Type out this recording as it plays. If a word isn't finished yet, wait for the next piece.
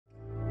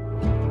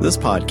This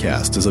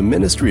podcast is a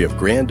ministry of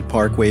Grand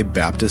Parkway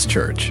Baptist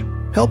Church,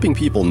 helping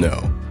people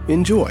know,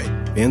 enjoy,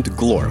 and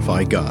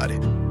glorify God.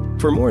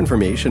 For more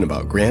information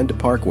about Grand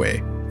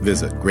Parkway,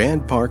 visit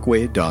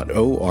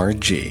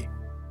grandparkway.org.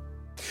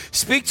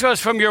 Speak to us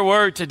from your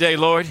word today,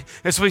 Lord,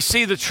 as we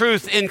see the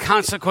truth in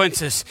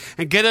consequences,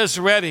 and get us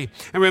ready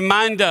and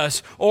remind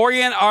us,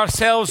 orient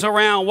ourselves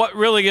around what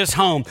really is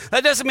home.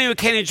 That doesn't mean we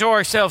can't enjoy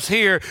ourselves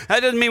here.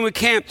 That doesn't mean we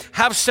can't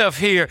have stuff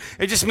here.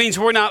 It just means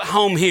we're not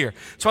home here.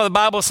 That's why the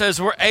Bible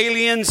says we're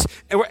aliens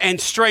and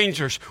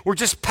strangers. We're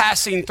just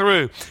passing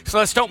through. So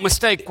let's don't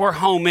mistake where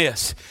home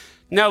is.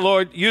 Now,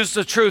 Lord, use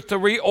the truth to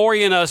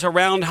reorient us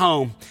around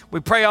home. We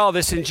pray all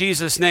this in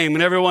Jesus' name.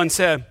 And everyone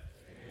said,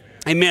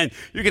 amen.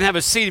 You can have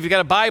a seat. If you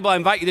got a Bible, I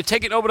invite you to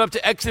take it over up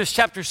to Exodus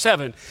chapter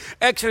 7.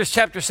 Exodus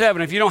chapter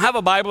 7. If you don't have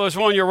a Bible, there's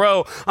one on your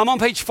row. I'm on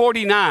page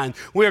 49.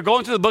 We are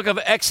going through the book of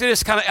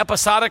Exodus kind of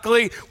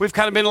episodically. We've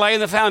kind of been laying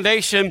the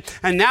foundation.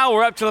 And now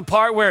we're up to the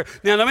part where,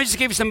 now let me just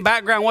give you some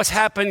background. What's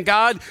happened?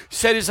 God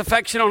set his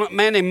affection on a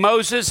man named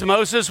Moses.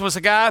 Moses was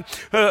a guy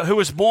who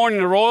was born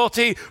into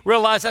royalty,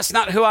 realized that's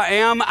not who I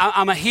am.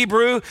 I'm a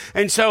Hebrew.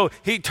 And so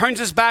he turns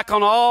his back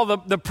on all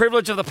the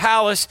privilege of the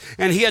palace,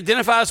 and he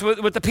identifies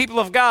with the people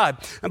of God.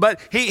 But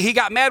he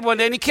got mad one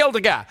day and he killed a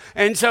guy.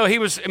 And so he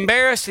was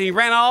embarrassed and he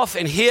ran off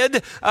and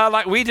hid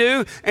like we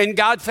do. And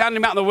God found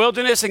him out in the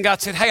wilderness, and God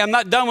said, hey, I'm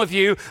not done with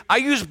you. I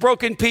use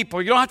broken people.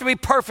 You don't have to be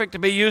perfect to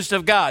be used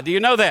of God. Do you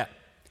know that?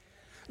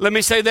 Let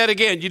me say that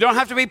again. You don't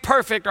have to be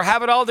perfect or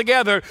have it all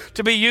together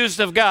to be used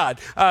of God.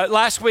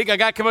 Last week, a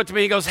guy came up to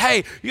me. He goes,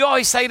 hey, you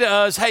always say to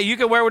us, hey, you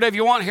can wear whatever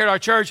you want here at our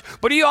church,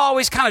 but do you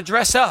always kind of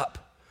dress up?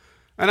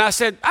 And I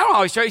said, I don't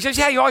always dress. He says,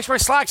 yeah, you always wear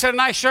slacks and a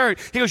nice shirt.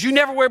 He goes, you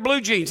never wear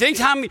blue jeans.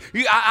 Anytime,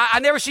 I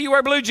never see you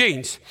wear blue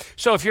jeans.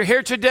 So if you're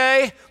here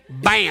today,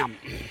 bam.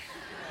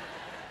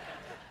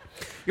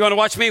 You want to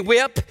watch me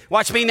whip?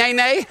 Watch me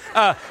nay-nay?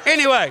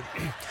 Anyway.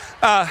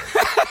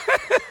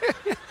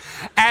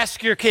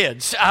 Ask your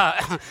kids.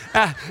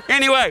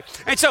 Anyway,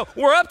 and so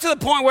we're up to the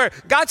point where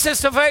God says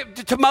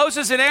to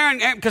Moses and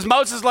Aaron, because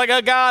Moses is like,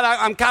 oh, God,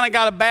 I'm kind of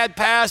got a bad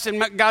past.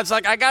 And God's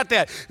like, I got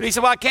that. And he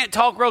said, well, I can't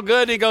talk real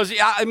good. And he goes,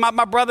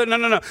 my brother,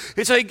 no.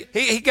 And so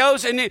he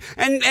goes and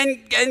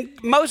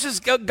Moses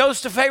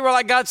goes to Pharaoh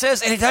like God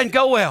says, and it doesn't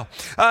go well.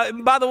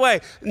 By the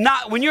way,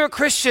 when you're a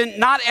Christian,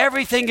 not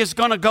everything is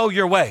going to go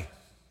your way.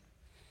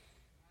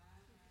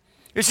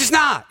 It's just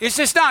not,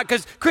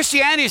 because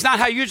Christianity is not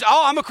how you,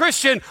 I'm a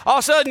Christian, all of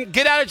a sudden,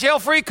 get out of jail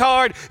free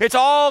card. It's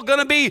all going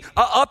to be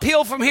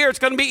uphill from here. It's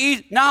going to be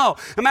easy. No.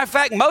 As a matter of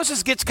fact,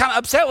 Moses gets kind of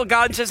upset with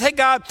God and says, hey,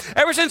 God,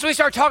 ever since we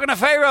started talking to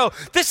Pharaoh,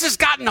 this has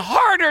gotten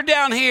harder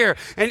down here.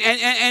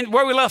 And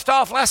where we left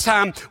off last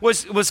time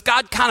was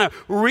God kind of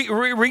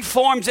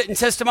reforms it and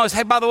says to Moses,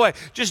 hey, by the way,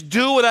 just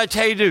do what I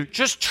tell you to do.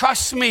 Just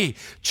trust me.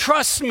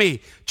 Trust me.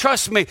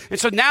 And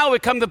so now we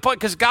come to the point,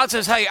 because God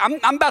says, hey,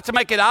 I'm about to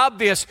make it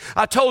obvious.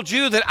 I told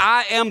you that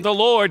I am the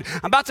Lord.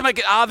 I'm about to make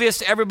it obvious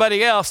to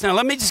everybody else. Now,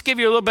 let me just give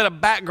you a little bit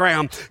of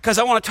background, because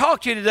I want to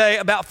talk to you today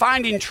about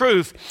finding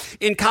truth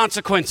in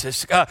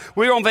consequences.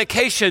 We were on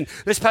vacation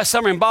this past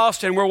summer in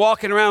Boston. We're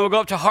walking around. We'll go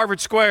up to Harvard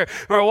Square,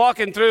 and we're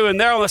walking through, and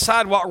there on the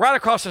sidewalk, right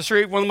across the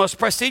street, one of the most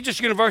prestigious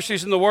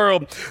universities in the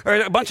world,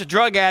 are a bunch of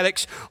drug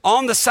addicts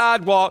on the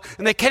sidewalk,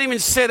 and they can't even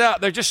sit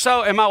up. They're just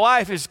so, and my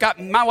wife's got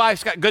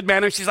good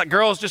manners. She's like,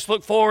 girls, just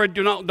look forward.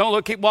 Don't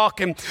look, keep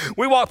walking.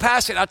 We walked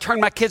past it. I turned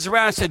my kids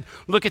around and said,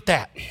 look at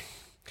that.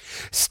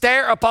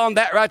 Stare upon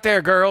that right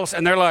there, girls.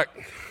 And they're like,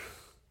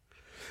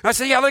 I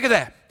said, yeah, look at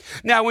that.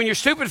 Now, when your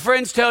stupid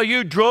friends tell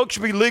you drugs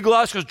should be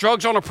legalized because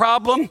drugs aren't a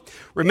problem,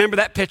 remember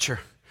that picture.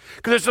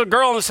 Because there's a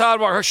girl on the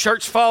sidewalk, her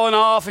shirt's falling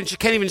off and she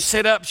can't even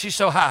sit up. She's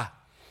so high.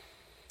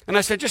 And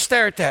I said, just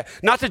stare at that.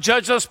 Not to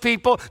judge those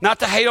people, not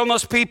to hate on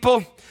those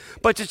people,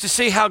 but just to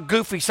see how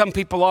goofy some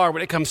people are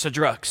when it comes to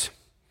drugs.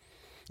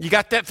 You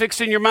got that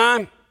fixed in your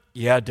mind?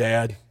 Yeah,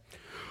 Dad.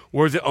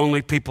 We're the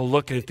only people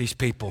looking at these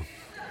people.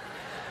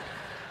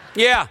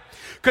 Yeah,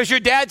 because your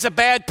dad's a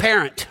bad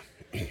parent.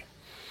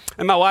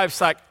 And my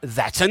wife's like,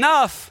 that's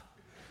enough.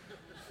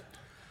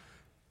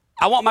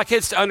 I want my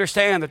kids to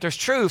understand that there's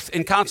truth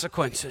in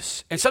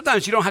consequences. And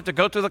sometimes you don't have to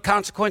go through the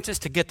consequences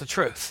to get the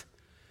truth.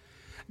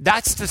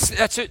 That's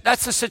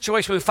the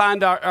situation we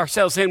find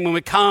ourselves in when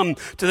we come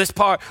to this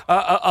part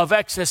of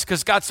Exodus,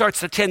 because God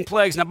starts the 10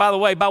 plagues. Now, by the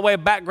way, by way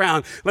of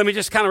background, let me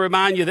just kind of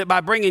remind you that by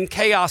bringing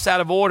chaos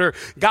out of order,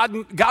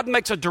 God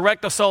makes a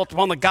direct assault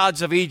upon the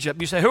gods of Egypt.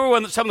 You say, who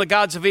are some of the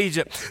gods of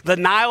Egypt? The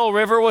Nile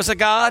River was a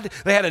god.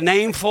 They had a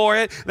name for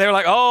it. They were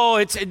like,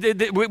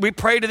 we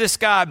pray to this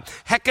god.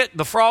 Hecate,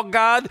 the frog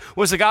god,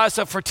 was a goddess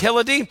of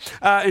fertility.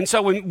 And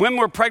so when women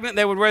were pregnant,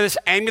 they would wear this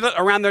amulet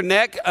around their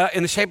neck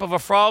in the shape of a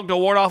frog to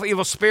ward off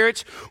evil spirits.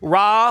 spirits.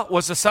 Ra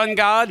was the sun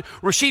god.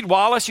 Rasheed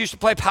Wallace used to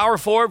play power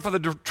forward for the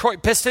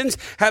Detroit Pistons,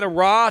 had a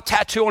Ra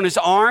tattoo on his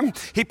arm.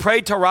 He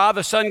prayed to Ra,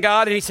 the sun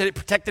god, and he said it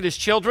protected his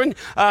children.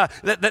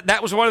 That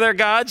was one of their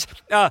gods.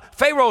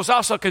 Pharaoh is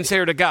also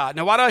considered a god.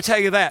 Now, why do I tell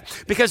you that?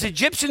 Because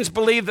Egyptians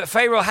believed that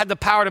Pharaoh had the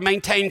power to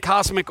maintain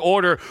cosmic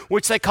order,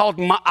 which they called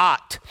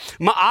Ma'at.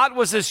 Ma'at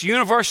was this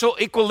universal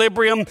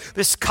equilibrium,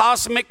 this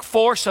cosmic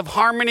force of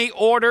harmony,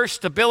 order,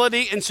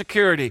 stability, and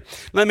security.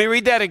 Let me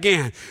read that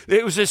again.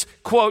 It was this,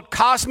 quote,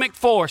 cosmic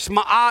force.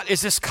 Ma'at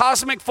is this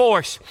cosmic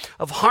force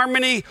of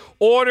harmony,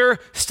 order,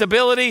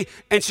 stability,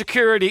 and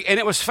security. And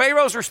it was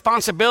Pharaoh's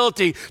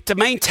responsibility to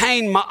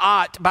maintain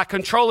Ma'at by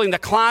controlling the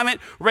climate,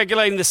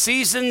 regulating the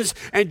seasons,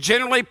 and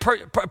generally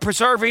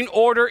preserving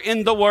order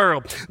in the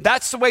world.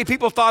 That's the way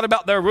people thought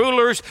about their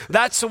rulers.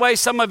 That's the way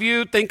some of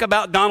you think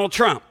about Donald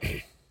Trump.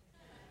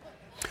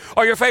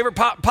 Or your favorite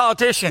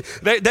politician.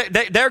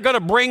 They're going to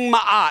bring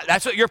Ma'at.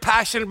 That's what you're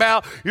passionate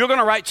about. You're going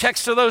to write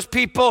checks to those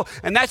people,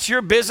 and that's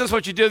your business,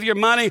 what you do with your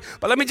money.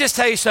 But let me just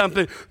tell you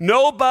something.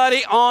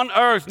 Nobody on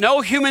earth,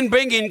 no human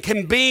being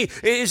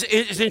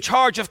is in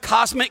charge of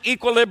cosmic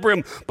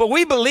equilibrium. But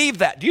we believe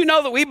that. Do you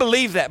know that we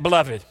believe that,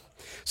 beloved?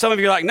 Some of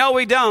you are like, no,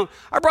 we don't.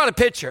 I brought a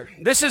picture.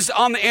 This is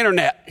on the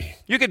internet.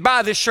 You could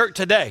buy this shirt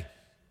today.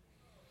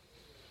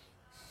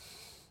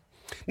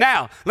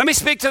 Now, let me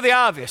speak to the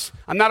obvious.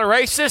 I'm not a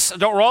racist.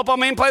 Don't roll up on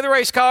me and play the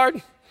race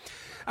card.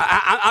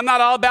 I'm not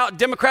all about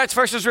Democrats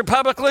versus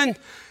Republican.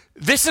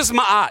 This is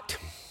Ma'at.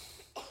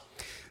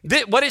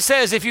 What it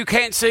says, if you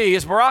can't see,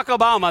 is Barack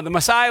Obama, the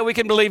Messiah we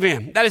can believe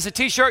in. That is a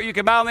t-shirt you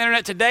can buy on the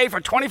internet today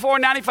for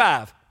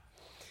 $24.95.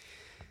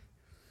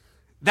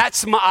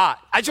 That's Ma'at.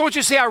 I just want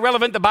you to see how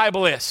relevant the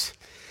Bible is.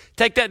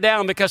 Take that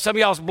down because some of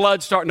y'all's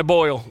blood's starting to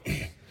boil.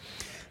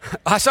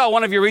 I saw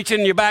one of you reaching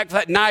in your back for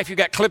that knife you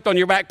got clipped on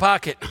your back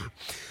pocket.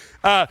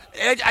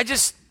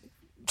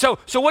 So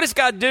what does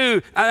God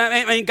do?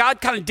 I mean, God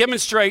kind of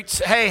demonstrates,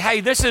 hey,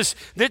 this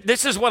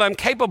is what I'm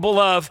capable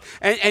of.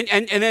 And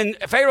then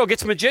Pharaoh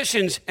gets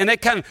magicians, and they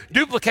kind of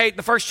duplicate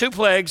the first two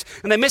plagues,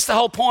 and they miss the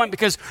whole point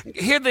because,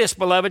 hear this,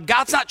 beloved,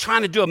 God's not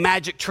trying to do a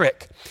magic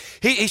trick.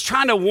 He's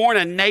trying to warn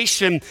a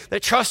nation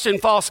that trusts in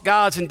false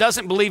gods and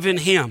doesn't believe in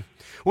him,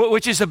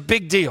 which is a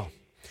big deal.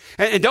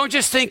 And don't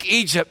just think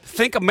Egypt,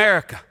 think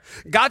America.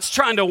 God's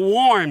trying to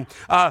warn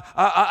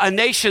a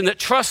nation that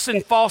trusts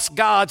in false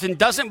gods and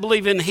doesn't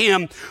believe in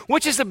him,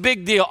 which is a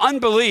big deal.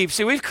 Unbelief.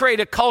 See, we've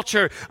created a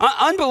culture.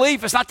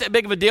 Unbelief is not that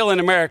big of a deal in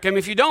America. I mean,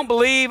 if you don't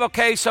believe,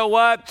 okay, so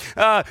what?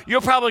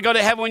 You'll probably go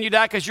to heaven when you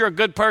die because you're a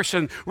good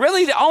person.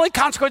 Really, the only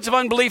consequence of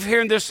unbelief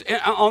here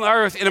on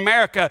earth, in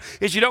America,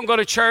 is you don't go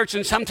to church,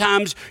 and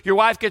sometimes your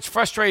wife gets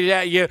frustrated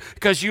at you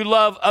because you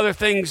love other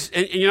things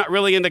and you're not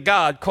really into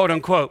God, quote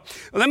unquote.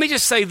 Let me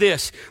just say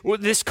this.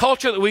 This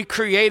culture that we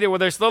created where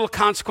there's little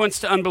consequence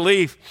to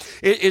unbelief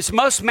is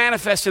most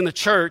manifest in the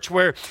church,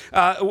 where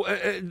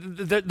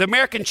the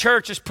American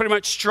church has pretty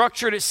much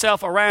structured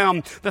itself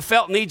around the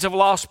felt needs of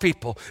lost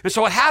people. And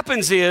so what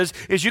happens is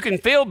you can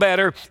feel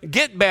better,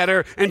 get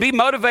better, and be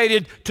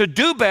motivated to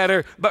do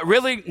better, but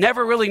really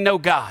never really know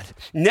God.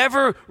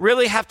 Never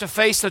really have to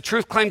face the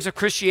truth claims of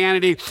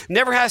Christianity.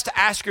 Never has to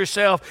ask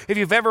yourself if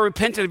you've ever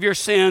repented of your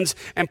sins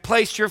and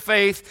placed your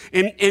faith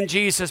in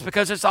Jesus,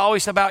 because it's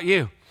always about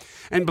you.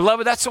 And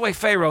beloved, that's the way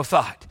Pharaoh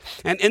thought.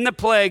 And in the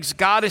plagues,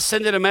 God is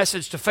sending a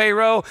message to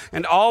Pharaoh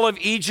and all of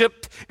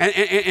Egypt. And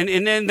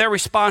in their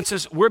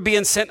responses, we're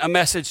being sent a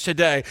message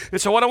today.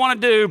 And so what I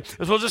want to do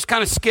is we'll just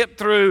kind of skip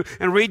through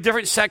and read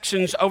different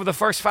sections over the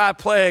first 5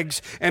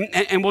 plagues.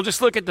 And we'll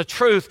just look at the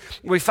truth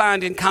we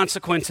find in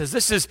consequences.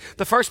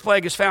 The first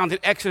plague is found in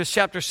Exodus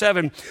chapter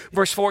 7,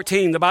 verse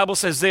 14. The Bible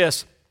says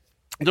this.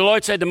 The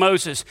Lord said to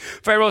Moses,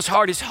 Pharaoh's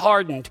heart is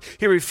hardened.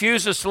 He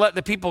refuses to let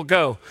the people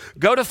go.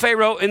 Go to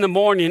Pharaoh in the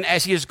morning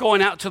as he is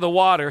going out to the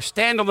water.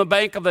 Stand on the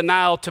bank of the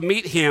Nile to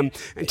meet him,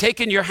 and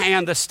take in your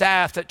hand the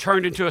staff that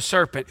turned into a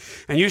serpent.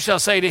 And you shall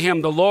say to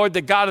him, the Lord,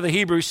 the God of the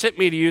Hebrews, sent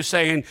me to you,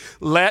 saying,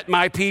 let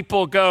my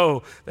people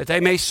go, that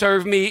they may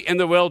serve me in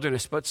the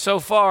wilderness. But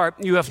so far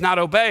you have not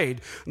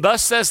obeyed.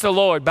 Thus says the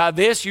Lord, by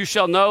this you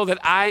shall know that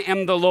I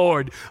am the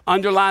Lord.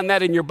 Underline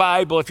that in your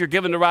Bible if you're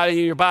given to writing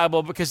in your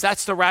Bible, because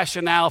that's the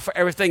rationale for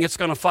everything it's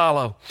going to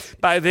follow.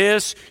 By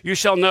this you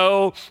shall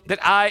know that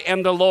I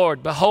am the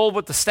Lord. Behold,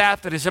 with the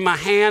staff that is in my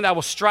hand, I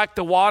will strike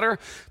the water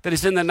that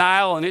is in the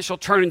Nile, and it shall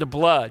turn into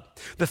blood.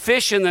 The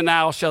fish in the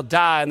Nile shall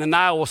die, and the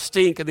Nile will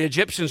stink, and the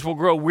Egyptians will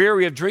grow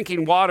weary of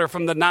drinking water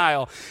from the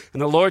Nile.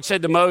 And the Lord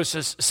said to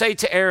Moses, say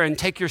to Aaron,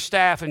 take your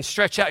staff and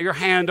stretch out your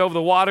hand over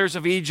the waters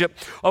of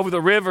Egypt, over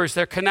the rivers,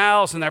 their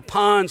canals and their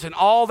ponds, and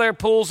all their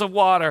pools of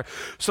water,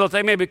 so that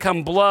they may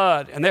become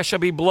blood. And there shall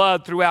be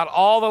blood throughout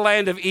all the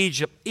land of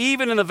Egypt,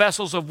 even in the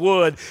vessels of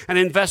wood and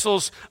in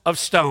vessels of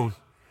stone.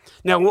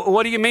 Now,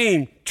 what do you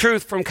mean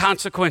truth from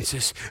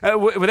consequences.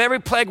 With every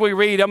plague we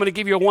read, I'm going to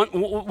give you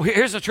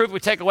here's the truth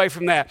we take away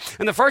from that.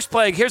 In the first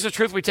plague, here's the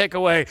truth we take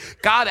away.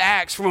 God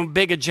acts from a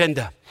big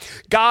agenda.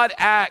 God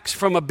acts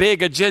from a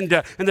big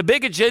agenda. And the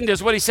big agenda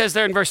is what he says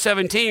there in verse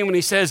 17 when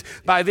he says,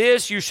 by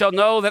this you shall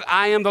know that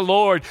I am the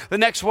Lord. The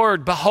next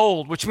word,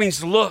 behold, which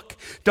means look.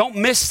 Don't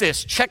miss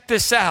this. Check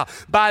this out.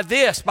 By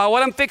this, by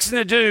what I'm fixing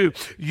to do,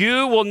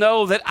 you will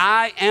know that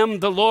I am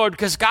the Lord.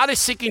 Because God is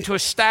seeking to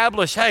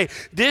establish, hey,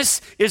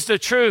 this is the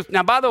truth.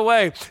 Now, by the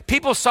way,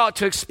 people sought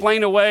to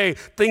explain away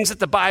things that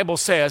the Bible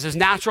says as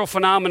natural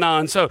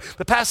phenomenon. So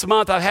the past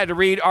month I've had to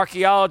read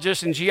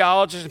archaeologists and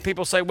geologists, and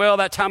people say, well,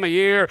 that time of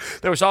year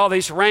there was all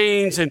these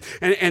rains and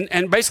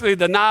basically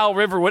the Nile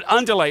River would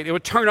undulate. It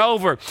would turn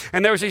over.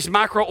 And there was these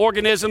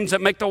microorganisms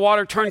that make the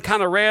water turn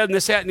kind of red and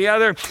this, that, and the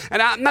other.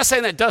 And I'm not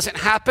saying that doesn't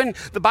happen.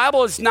 The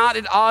Bible is not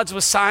at odds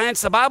with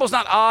science. The Bible's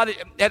not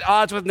at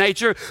odds with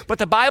nature. But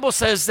the Bible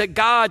says that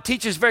God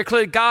teaches very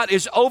clearly God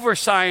is over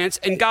science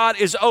and God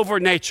is over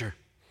nature.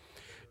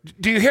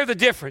 Do you hear the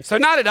difference? They're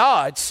not at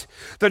odds.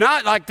 They're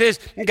not like this.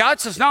 God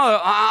says, no,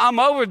 I'm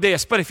over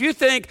this. But if you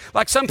think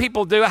like some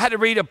people do, I had to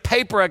read a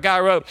paper a guy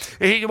wrote.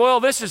 Well,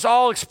 this is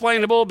all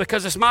explainable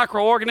because this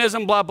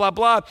microorganism, blah, blah,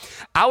 blah.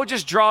 I would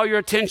just draw your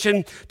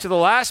attention to the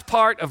last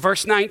part of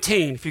verse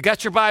 19. If you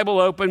got your Bible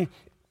open,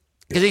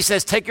 because he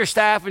says, take your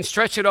staff and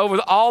stretch it over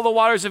all the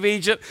waters of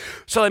Egypt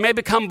so they may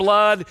become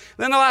blood.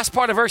 Then the last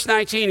part of verse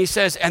 19, he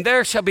says, and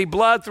there shall be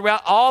blood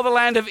throughout all the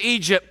land of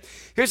Egypt.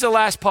 Here's the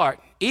last part.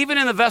 Even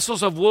in the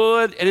vessels of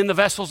wood and in the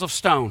vessels of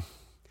stone.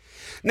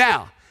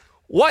 Now,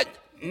 what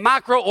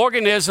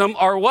microorganism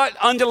or what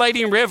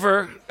undulating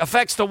river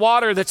affects the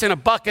water that's in a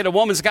bucket a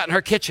woman's got in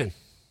her kitchen?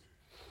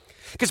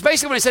 Because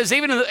basically when it says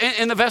even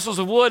in the vessels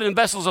of wood and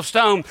vessels of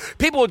stone,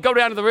 people would go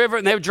down to the river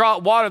and they would draw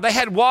out water. They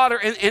had water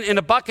in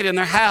a bucket in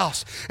their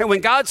house. And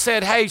when God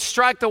said, hey,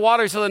 strike the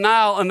waters of the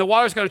Nile and the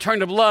water's going to turn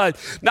to blood,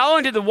 not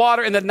only did the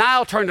water in the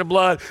Nile turn to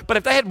blood, but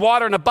if they had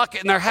water in a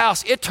bucket in their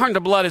house, it turned to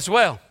blood as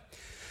well.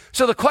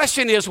 So the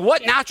question is,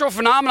 what natural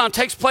phenomenon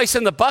takes place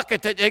in the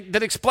bucket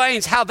that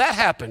explains how that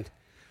happened?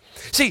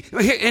 See,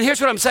 and here's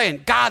what I'm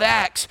saying. God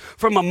acts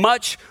from a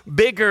much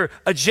bigger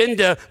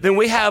agenda than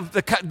we have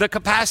the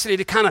capacity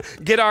to kind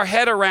of get our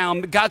head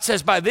around. God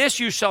says, by this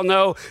you shall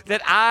know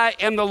that I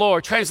am the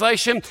Lord.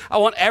 Translation, I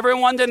want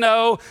everyone to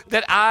know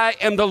that I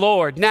am the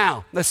Lord.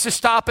 Now, let's just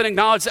stop and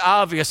acknowledge the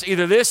obvious.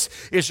 Either this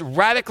is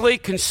radically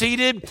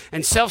conceited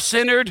and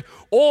self-centered,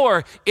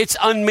 or it's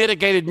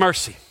unmitigated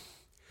mercy.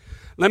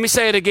 Let me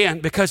say it again,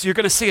 because you're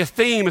going to see a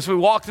theme as we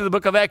walk through the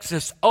book of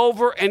Exodus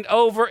over and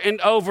over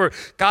and over.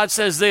 God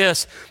says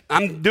this,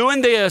 I'm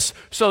doing this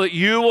so that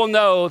you will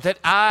know that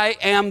I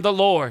am the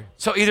Lord.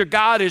 So either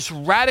God is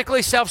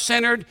radically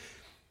self-centered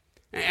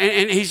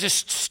and he's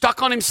just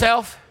stuck on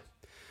himself,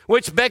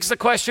 which begs the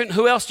question,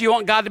 who else do you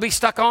want God to be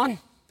stuck on?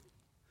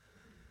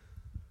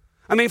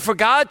 I mean, for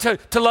God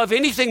to love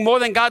anything more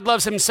than God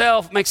loves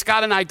himself makes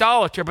God an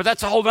idolater, but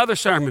that's a whole other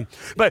sermon.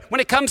 But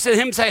when it comes to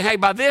him saying, hey,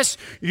 by this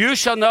you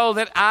shall know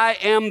that I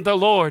am the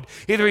Lord.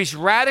 Either he's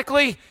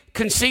radically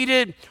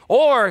conceited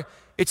or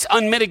it's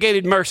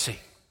unmitigated mercy.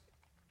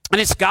 And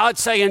it's God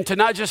saying to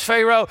not just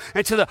Pharaoh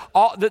and to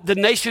the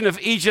nation of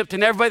Egypt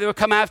and everybody that will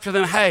come after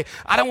them, hey,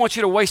 I don't want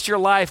you to waste your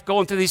life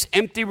going through these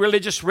empty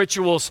religious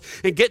rituals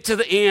and get to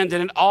the end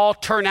and it all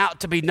turn out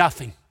to be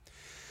nothing.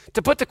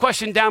 To put the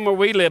question down where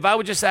we live, I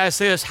would just ask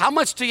this, how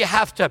much do you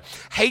have to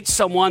hate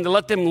someone to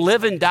let them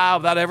live and die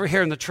without ever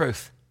hearing the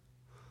truth?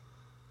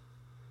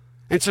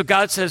 And so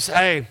God says,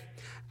 hey,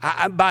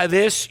 by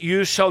this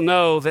you shall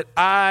know that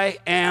I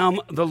am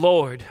the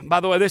Lord. By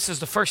the way, this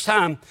is the first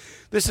time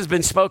this has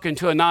been spoken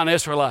to a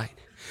non-Israelite.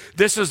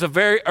 This is a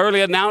very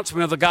early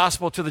announcement of the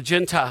gospel to the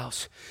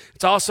Gentiles.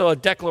 It's also a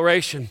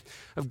declaration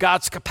of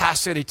God's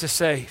capacity to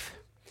save.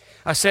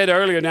 I said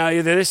earlier now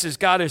that this is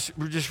God is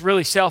just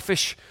really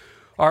selfish,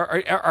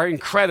 are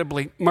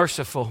incredibly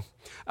merciful.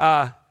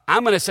 I'm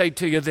going to say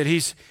to you that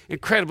he's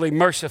incredibly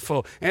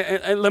merciful.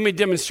 And let me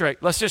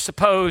demonstrate. Let's just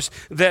suppose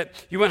that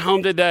you went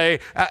home today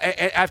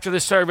after the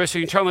service,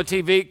 and you turn on the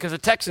TV because the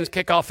Texans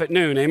kick off at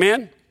noon.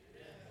 Amen?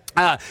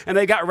 And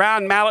they got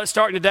Ryan Mallett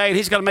starting today, and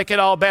he's going to make it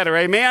all better.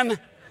 Amen?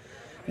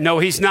 No,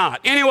 he's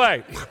not.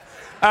 Anyway,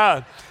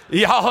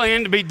 y'all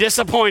in to be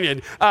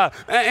disappointed.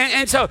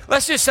 And so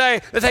let's just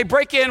say that they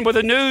break in with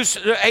a news,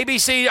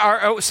 ABC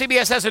or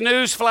CBS has a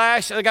news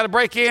flash. They got to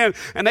break in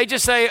and they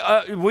just say,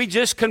 we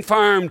just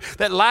confirmed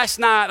that last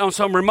night on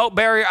some remote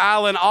barrier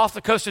island off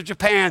the coast of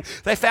Japan,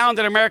 they found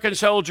an American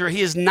soldier. He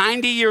is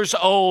 90 years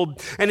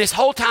old. And this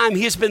whole time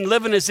he has been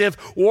living as if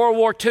World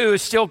War II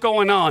is still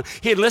going on.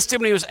 He enlisted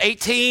when he was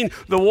 18.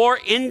 The war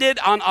ended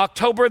on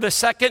September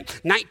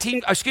 2nd,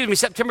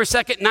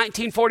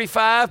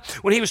 1945,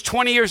 when he was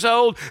 20 years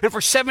old. And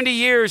for 70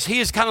 years, he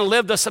has kind of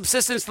lived a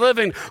subsistence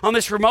living on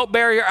this remote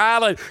barrier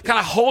island, kind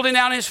of holding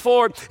down his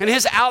fort and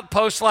his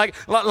outposts like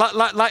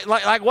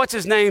what's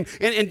his name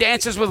in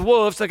Dances with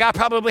Wolves. The guy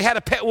probably had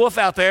a pet wolf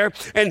out there.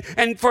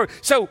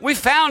 So we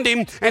found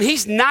him, and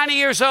he's 90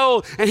 years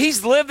old, and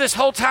he's lived this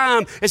whole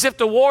time as if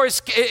the war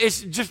is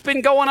just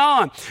been going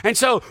on. And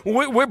so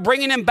we're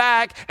bringing him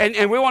back,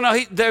 and we want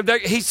to know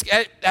he's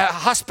at a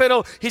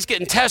hospital. He's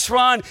getting tests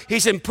run.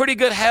 He's in pretty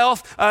good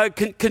health,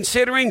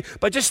 considering.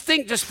 But just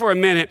think just for a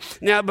minute.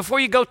 Now, before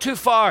you go too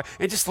far,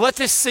 and just let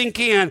this sink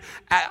in,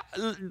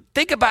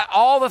 think about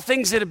all the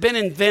things that have been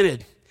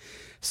invented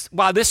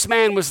while this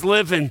man was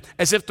living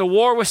as if the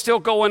war was still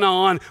going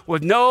on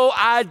with no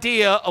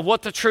idea of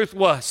what the truth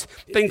was.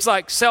 Things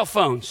like cell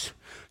phones,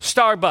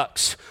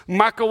 Starbucks,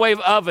 microwave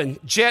oven,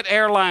 jet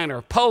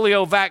airliner,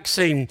 polio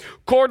vaccine,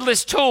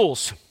 cordless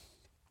tools.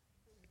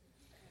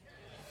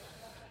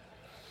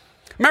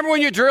 Remember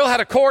when your drill had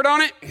a cord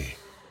on it?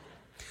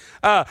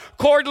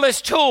 Cordless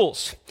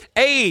tools,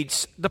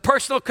 AIDS, the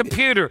personal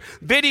computer,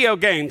 video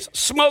games,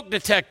 smoke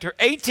detector,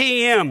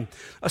 ATM,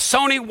 a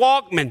Sony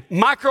Walkman,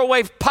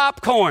 microwave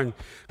popcorn,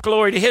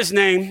 glory to his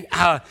name,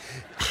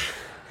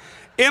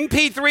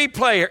 MP3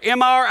 player,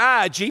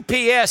 MRI,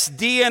 GPS,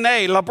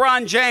 DNA,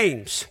 LeBron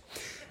James,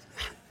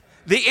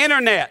 the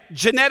internet,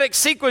 genetic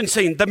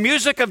sequencing, the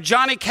music of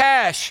Johnny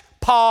Cash,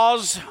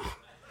 pause,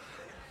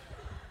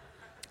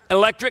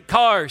 electric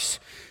cars,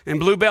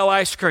 and Bluebell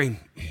ice cream.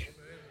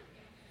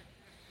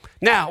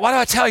 Now, why do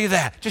I tell you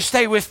that? Just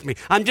stay with me.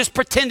 I'm just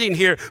pretending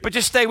here, but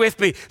just stay with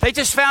me. They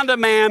just found a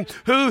man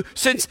who,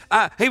 since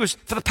he was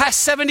for the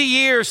past 70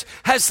 years,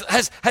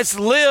 has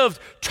lived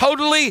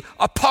totally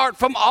apart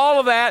from all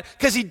of that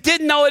because he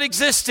didn't know it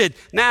existed.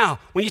 Now,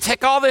 when you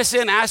take all this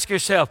in, ask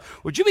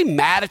yourself, would you be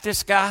mad at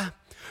this guy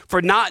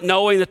for not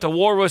knowing that the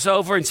war was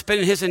over and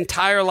spending his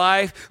entire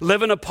life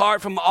living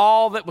apart from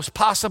all that was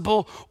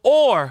possible?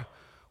 Or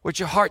would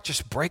your heart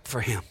just break for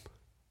him?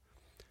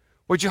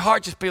 Would your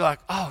heart just be like,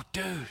 oh,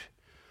 dude,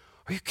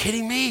 are you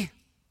kidding me?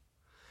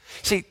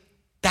 See,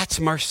 that's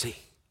mercy.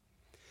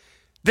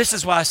 This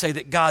is why I say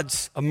that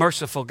God's a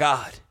merciful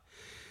God.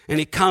 And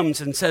he comes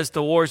and says,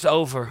 the war's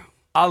over.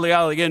 Ali,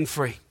 Ali, in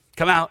free.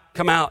 Come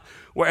out,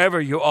 wherever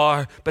you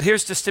are. But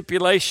here's the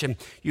stipulation.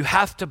 You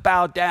have to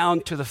bow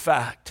down to the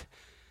fact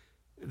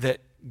that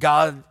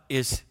God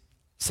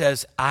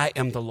says, I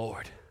am the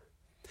Lord.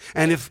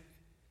 And if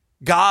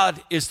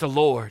God is the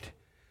Lord,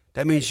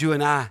 that means you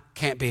and I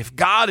can't be. If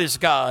God is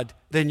God,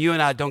 then you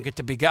and I don't get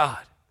to be God.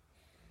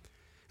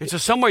 And so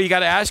somewhere you got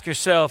to ask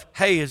yourself,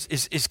 hey,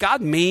 is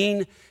God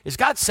mean? Is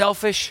God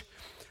selfish?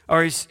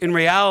 Or in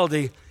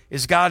reality,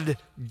 is God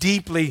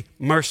deeply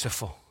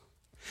merciful?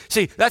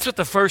 See, that's what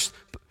the first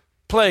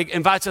plague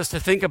invites us to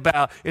think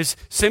about is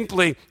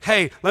simply,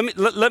 hey, let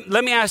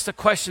me ask the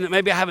question that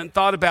maybe I haven't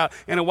thought about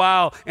in a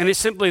while, and it's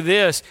simply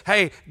this.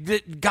 Hey,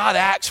 God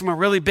acts from a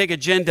really big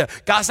agenda.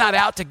 God's not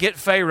out to get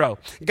Pharaoh.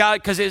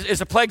 God, because as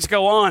the plagues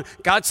go on,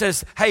 God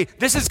says, hey,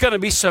 this is going to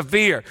be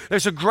severe.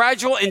 There's a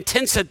gradual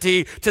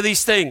intensity to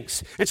these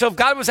things. And so if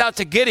God was out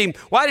to get him,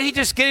 why did he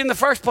just get him in the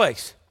first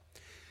place?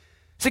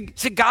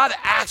 See, God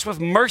acts with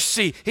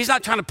mercy. He's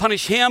not trying to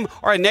punish him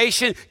or a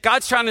nation.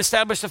 God's trying to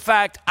establish the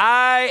fact,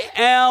 I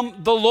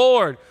am the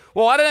Lord.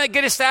 Well, why did that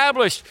get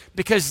established?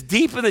 Because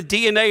deep in the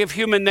DNA of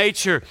human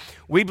nature,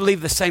 we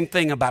believe the same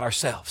thing about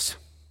ourselves.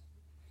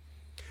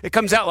 It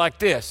comes out like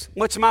this.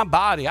 What's my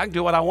body? I can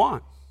do what I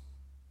want.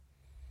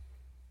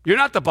 You're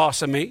not the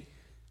boss of me.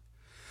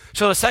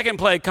 So the second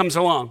plague comes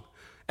along.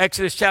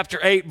 Exodus chapter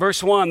 8,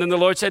 verse 1, then the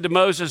Lord said to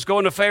Moses, go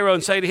unto Pharaoh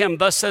and say to him,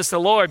 thus says the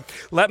Lord,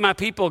 let my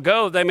people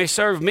go, they may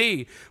serve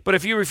me. But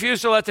if you refuse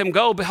to let them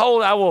go,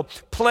 behold, I will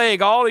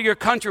plague all of your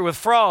country with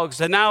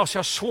frogs, and thou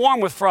shalt swarm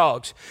with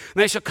frogs.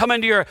 And they shall come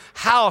into your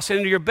house, and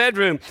into your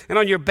bedroom, and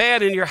on your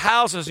bed, and your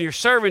houses, and your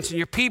servants, and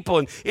your people,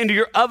 and into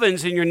your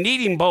ovens, and your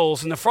kneading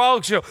bowls. And the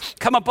frogs shall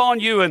come upon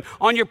you, and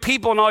on your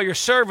people, and all your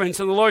servants.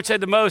 And the Lord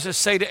said to Moses,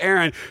 say to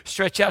Aaron,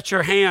 stretch out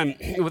your hand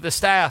with the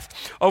staff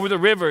over the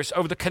rivers,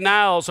 over the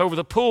canals, over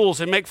the pools,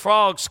 and make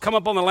frogs come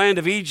up on the land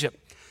of Egypt.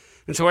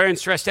 And so Aaron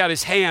stretched out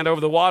his hand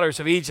over the waters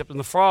of Egypt, and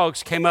the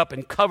frogs came up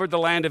and covered the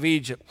land of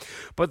Egypt.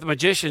 But the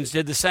magicians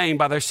did the same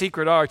by their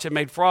secret arts and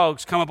made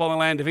frogs come up on the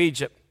land of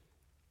Egypt.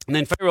 And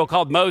then Pharaoh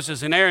called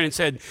Moses and Aaron and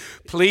said,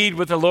 plead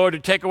with the Lord to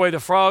take away the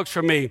frogs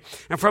from me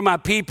and from my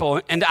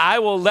people, and I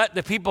will let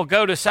the people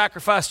go to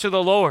sacrifice to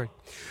the Lord.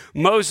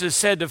 Moses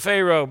said to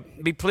Pharaoh,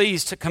 be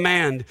pleased to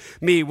command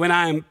me when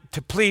I am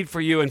to plead for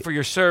you and for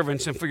your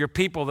servants and for your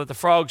people that the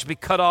frogs be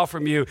cut off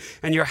from you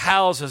and your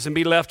houses and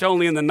be left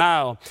only in the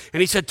Nile. And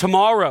he said,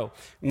 tomorrow.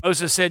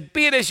 Moses said,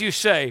 be it as you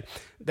say,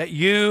 that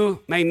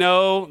you may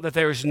know that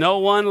there is no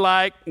one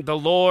like the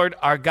Lord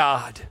our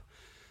God.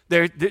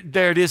 There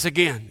it is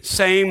again.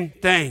 Same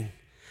thing.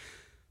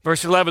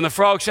 Verse 11, the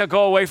frogs shall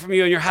go away from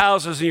you and your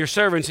houses and your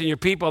servants and your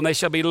people, and they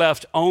shall be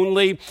left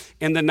only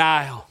in the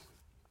Nile.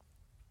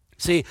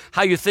 See,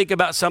 how you think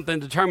about something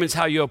determines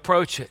how you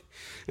approach it.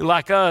 And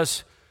like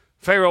us,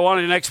 Pharaoh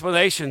wanted an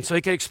explanation so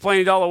he could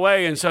explain it all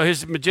away. And so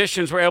his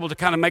magicians were able to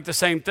kind of make the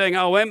same thing.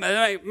 Oh,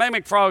 they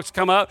make frogs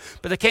come up,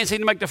 but they can't seem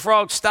to make the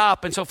frogs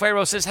stop. And so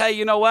Pharaoh says, hey,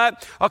 you know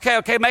what?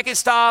 Okay, make it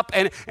stop,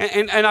 and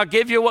I'll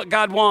give you what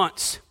God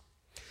wants.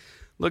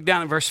 Look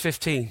down at verse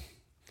 15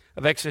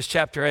 of Exodus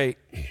chapter 8.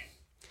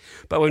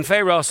 But when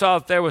Pharaoh saw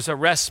that there was a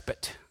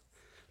respite,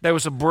 there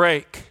was a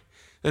break,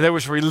 that there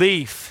was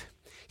relief,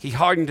 he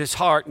hardened his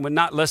heart and would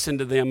not listen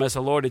to them as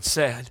the Lord had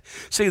said.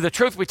 See, the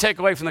truth we take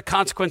away from the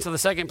consequence of the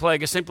second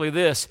plague is simply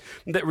this,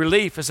 that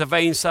relief is a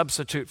vain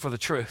substitute for the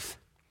truth.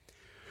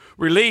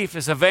 Relief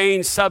is a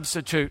vain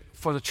substitute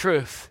for the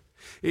truth.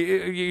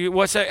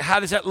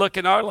 How does that look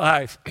in our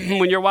life?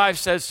 When your wife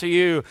says to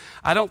you,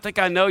 I don't think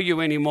I know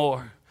you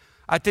anymore.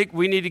 I think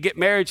we need to get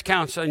marriage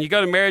counseling. You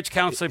go to marriage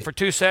counseling for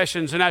 2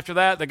 sessions, and after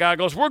that, the guy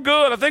goes, we're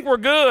good. I think we're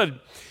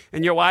good.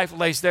 And your wife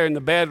lays there in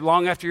the bed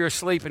long after you're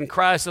asleep and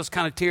cries those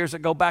kind of tears that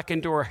go back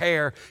into her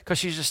hair because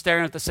she's just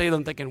staring at the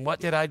ceiling thinking, what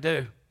did I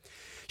do?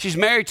 She's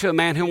married to a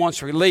man who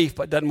wants relief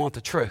but doesn't want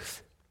the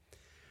truth.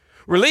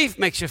 Relief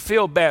makes you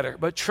feel better,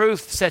 but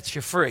truth sets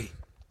you free.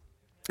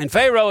 And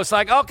Pharaoh is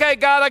like, okay,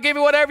 God, I'll give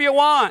you whatever you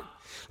want.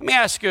 Let me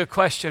ask you a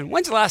question.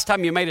 When's the last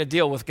time you made a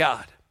deal with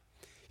God?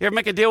 You ever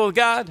make a deal with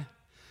God?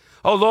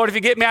 Oh, Lord, if you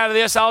get me out of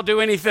this, I'll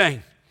do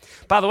anything.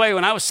 By the way,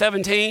 when I was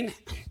 17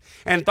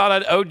 and thought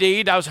I'd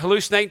OD'd, I was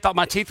hallucinating, thought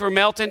my teeth were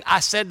melting,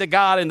 I said to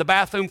God in the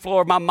bathroom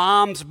floor of my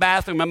mom's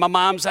bathroom in my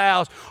mom's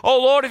house,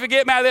 oh, Lord, if you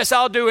get me out of this,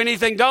 I'll do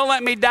anything. Don't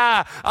let me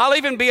die. I'll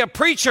even be a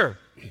preacher.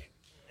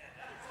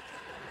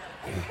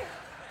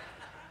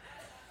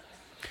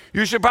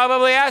 You should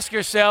probably ask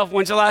yourself,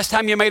 when's the last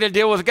time you made a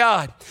deal with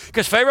God?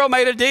 Because Pharaoh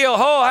made a deal.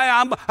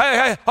 Oh,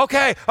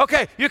 hey,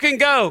 okay, you can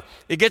go.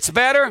 It gets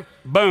better,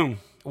 boom.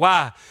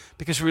 Why?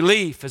 Because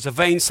relief is a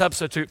vain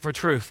substitute for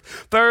truth.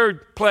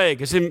 Third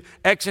plague is in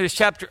Exodus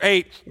chapter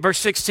 8, verse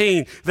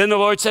 16. Then the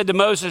Lord said to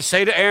Moses,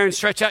 say to Aaron,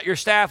 stretch out your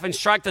staff and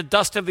strike the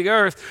dust of the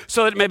earth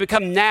so that it may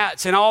become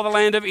gnats in all the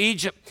land of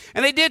Egypt.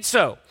 And they did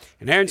so.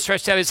 And Aaron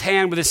stretched out his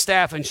hand with his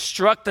staff and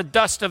struck the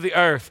dust of the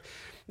earth.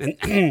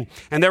 And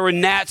there were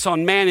gnats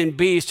on man and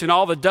beast, and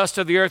all the dust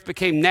of the earth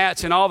became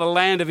gnats in all the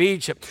land of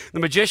Egypt.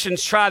 The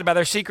magicians tried by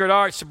their secret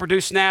arts to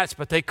produce gnats,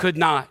 but they could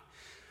not.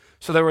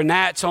 So there were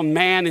gnats on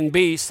man and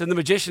beast. And the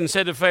magician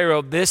said to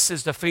Pharaoh, this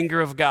is the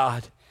finger of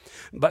God.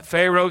 But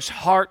Pharaoh's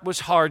heart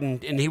was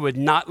hardened, and he would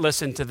not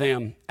listen to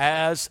them,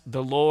 as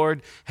the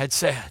Lord had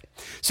said.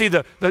 See,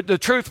 the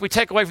truth we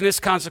take away from this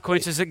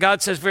consequence is that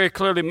God says very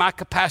clearly, my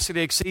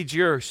capacity exceeds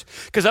yours.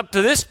 Because up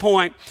to this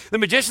point, the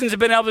magicians have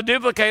been able to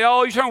duplicate,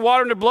 oh, you turn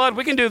water into blood,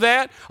 we can do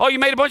that. Oh, you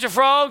made a bunch of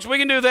frogs, we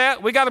can do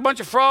that. We got a bunch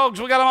of frogs,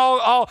 we got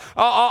them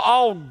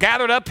all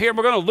gathered up here, and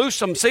we're going to loose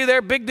them. See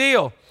there, big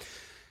deal.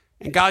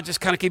 And God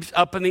just kind of keeps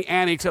upping the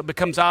ante until it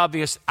becomes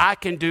obvious, I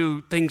can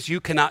do things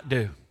you cannot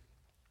do.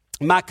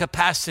 My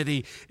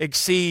capacity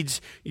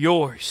exceeds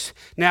yours.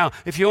 Now,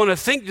 if you want to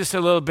think just a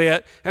little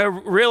bit,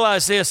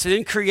 realize this, that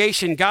in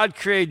creation, God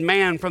created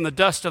man from the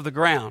dust of the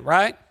ground,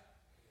 right?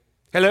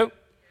 Hello?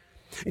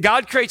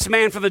 God creates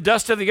man from the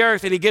dust of the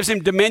earth, and he gives him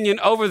dominion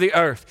over the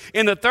earth.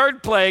 In the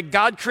third plague,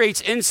 God creates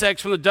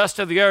insects from the dust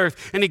of the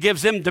earth, and he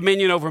gives them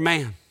dominion over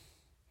man.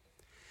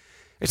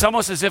 It's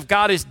almost as if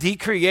God is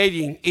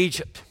decreating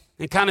Egypt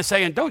and kind of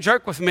saying, don't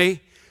jerk with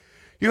me.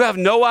 You have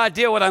no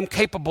idea what I'm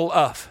capable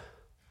of.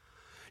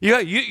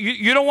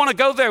 You don't want to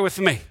go there with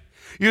me.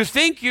 You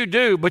think you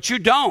do, but you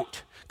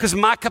don't, because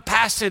my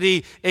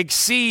capacity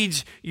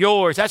exceeds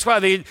yours. That's why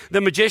the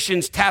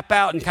magicians tap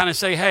out and kind of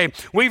say, hey,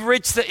 we've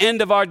reached the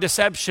end of our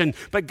deception,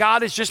 but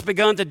God has just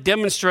begun to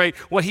demonstrate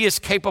what he is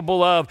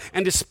capable of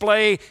and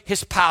display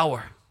his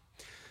power.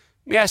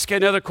 Let me ask you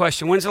another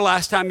question. When's the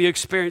last time you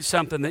experienced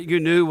something that you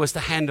knew was the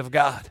hand of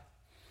God?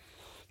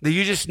 That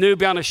you just knew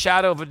beyond a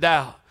shadow of a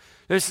doubt?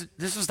 This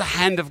was the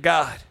hand of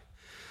God.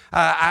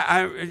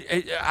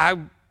 I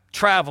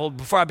traveled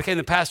before I became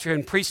the pastor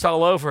and preached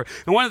all over.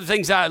 And one of the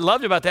things I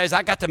loved about that is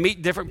I got to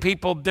meet different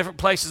people, different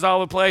places all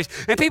over the place.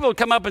 And people would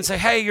come up and say,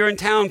 hey, you're in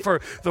town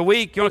for the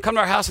week. You want to come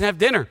to our house and have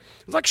dinner?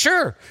 I was like,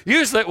 sure.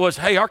 Usually it was,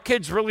 hey, our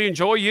kids really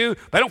enjoy you.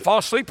 They don't fall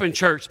asleep in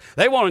church.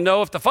 They want to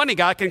know if the funny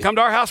guy can come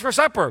to our house for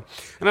supper.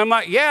 And I'm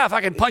like, yeah, if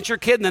I can punch your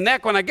kid in the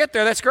neck when I get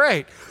there, that's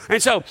great.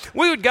 And so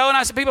we would go and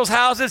I said people's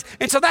houses.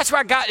 And so that's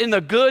where I got in the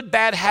good,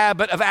 bad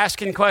habit of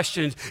asking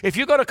questions. If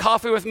you go to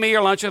coffee with me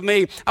or lunch with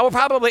me, I will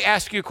probably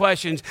ask you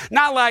questions.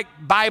 Not like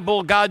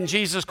Bible, God and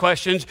Jesus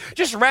questions,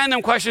 just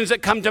random questions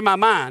that come to my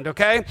mind,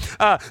 okay?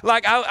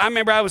 Like I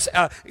remember I was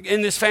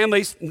in this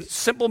family,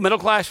 simple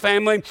middle-class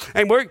family,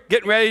 and we're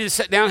getting ready to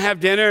sit down and have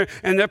dinner,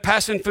 and they're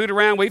passing food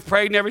around. We've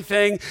prayed and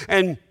everything,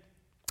 and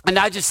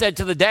I just said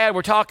to the dad,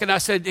 we're talking, I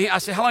said, how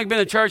long have you been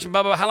in church? And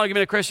blah, blah, blah, how long have you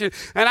been a Christian?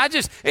 And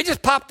it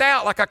just popped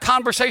out like a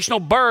conversational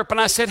burp, and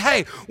I said,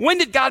 hey, when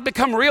did God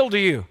become real to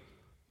you?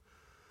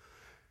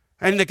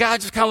 And the guy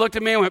just kind of looked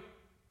at me and went,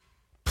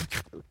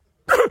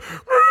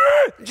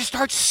 and just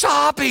started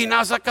sobbing. I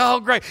was like, oh,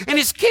 great. And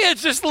his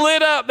kids just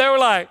lit up. They were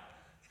like,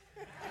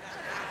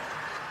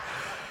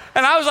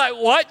 And I was like,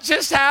 what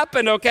just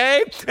happened,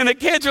 okay? And the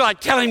kids are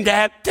like, tell him,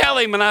 Dad, tell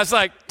him. And I was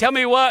like, tell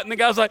me what? And the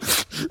guy was like,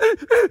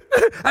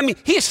 I mean,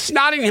 he is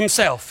snotting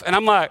himself. And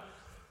I'm like,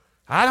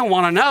 I don't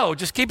want to know.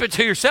 Just keep it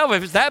to yourself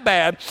if it's that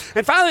bad.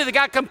 And finally, the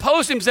guy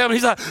composed himself, and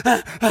he's like,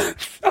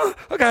 oh,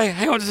 okay,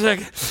 hang on just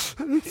a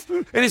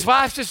second. And his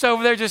wife's just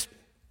over there just.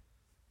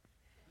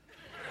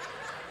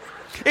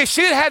 If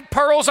she had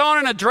pearls on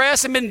and a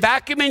dress and been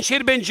vacuuming, she'd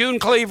have been June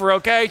Cleaver,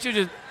 okay? She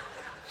just.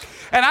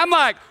 And I'm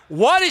like,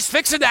 what is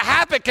fixing to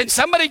happen? Can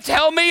somebody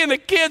tell me? And the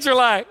kids are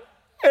like,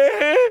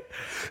 eh.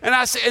 And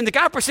I said, and the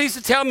guy proceeds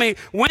to tell me,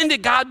 when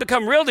did God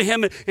become real to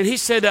him? And he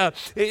said,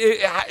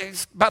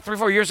 it's about 3 or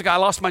 4 years ago, I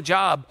lost my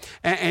job.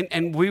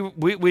 And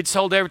we'd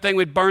sold everything.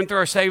 We'd burned through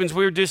our savings.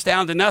 We were just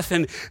down to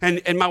nothing.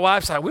 And my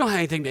wife's like, we don't have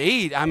anything to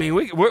eat. I mean,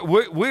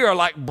 we are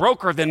like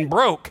broker than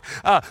broke.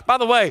 By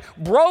the way,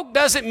 broke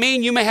doesn't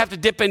mean you may have to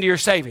dip into your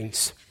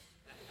savings.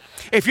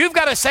 If you've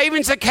got a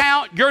savings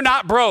account, you're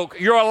not broke.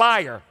 You're a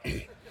liar.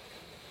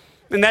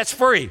 And that's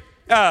free.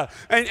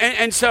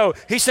 And so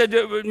he said,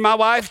 my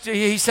wife,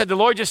 he said, the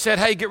Lord just said,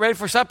 hey, get ready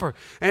for supper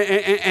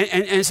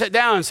and sit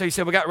down. So he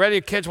said, we got ready.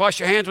 Kids, wash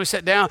your hands. We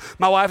sat down.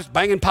 My wife is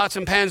banging pots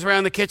and pans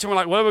around the kitchen. We're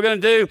like, what are we going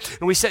to do?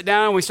 And we sit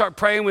down and we start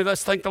praying.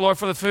 Let's thank the Lord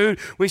for the food.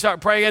 We start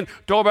praying.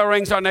 Doorbell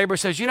rings. Our neighbor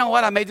says, you know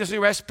what? I made this new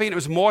recipe and it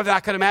was more than I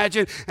could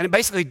imagine. And it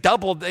basically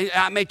doubled.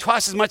 I made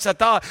twice as much as I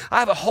thought. I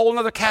have a whole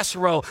other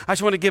casserole. I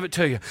just want to give it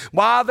to you.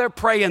 While they're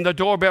praying, the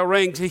doorbell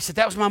rings. And he said,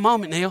 that was my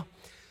moment, Neil.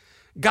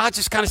 God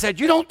just kind of said,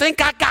 you don't think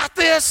I got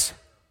this?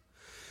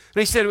 And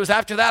he said, it was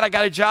after that I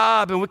got a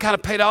job and we kind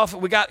of paid off.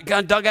 We got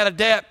dug out of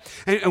debt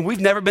and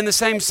we've never been the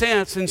same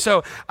since. And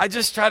so I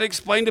just try to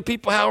explain to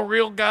people how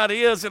real God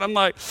is. And I'm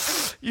like,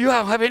 you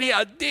don't have any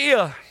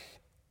idea.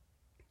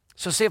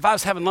 So see, if I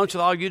was having lunch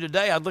with all you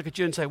today, I'd look at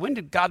you and say, when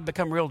did God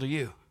become real to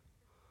you?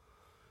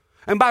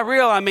 And by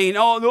real, I mean,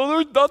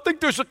 I think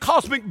there's a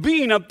cosmic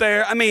being up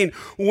there. I mean,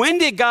 when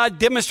did God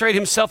demonstrate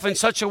himself in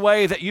such a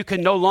way that you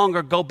can no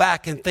longer go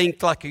back and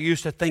think like you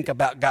used to think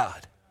about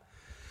God?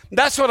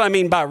 That's what I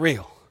mean by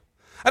real.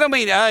 I don't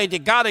mean, hey,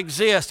 did God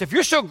exist? If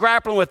you're still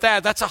grappling with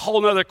that, that's a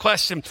whole other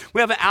question.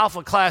 We have an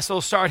alpha class that'll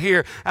start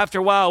here. After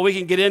a while, we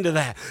can get into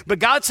that. But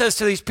God says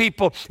to these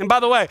people, and by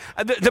the way,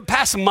 the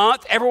past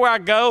month, everywhere I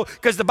go,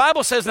 because the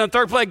Bible says in the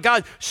third plague,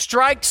 God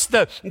strikes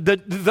the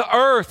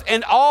earth,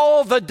 and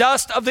all the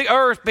dust of the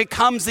earth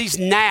becomes these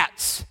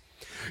gnats.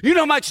 You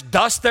know how much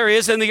dust there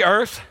is in the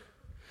earth?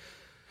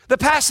 The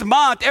past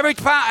month, every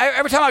time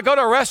I go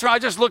to a restaurant, I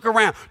just look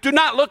around. Do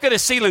not look at a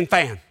ceiling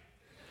fan.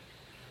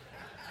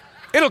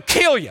 It'll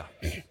kill you.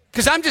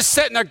 Because I'm just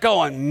sitting there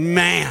going,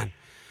 man,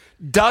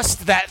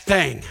 dust that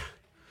thing.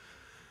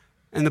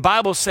 And the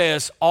Bible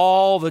says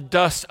all the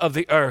dust of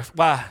the earth.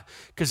 Why?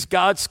 Because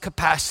God's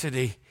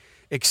capacity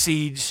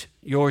exceeds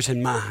yours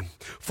and mine.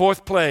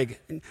 Fourth plague,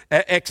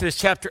 Exodus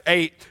chapter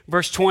 8,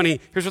 verse 20.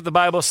 Here's what the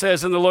Bible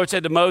says. And the Lord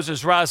said to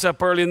Moses, rise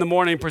up early in the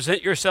morning and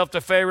present yourself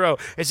to Pharaoh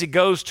as he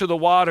goes to the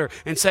water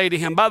and say to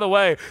him. By the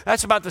way,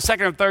 that's about the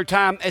second or third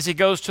time as he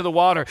goes to the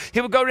water. He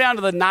would go down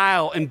to the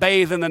Nile and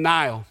bathe in the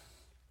Nile.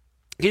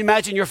 Can you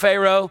imagine you're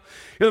Pharaoh?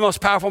 You're the most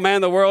powerful man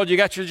in the world. You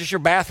got just your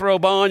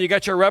bathrobe on. You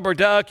got your rubber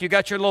duck. You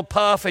got your little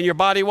puff and your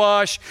body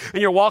wash.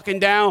 And you're walking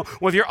down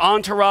with your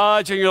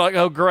entourage. And you're like,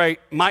 oh, great.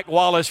 Mike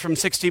Wallace from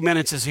 60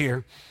 Minutes is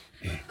here.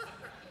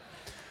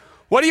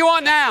 What do you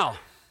want now?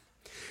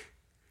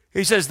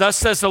 He says, thus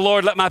says the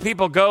Lord, let my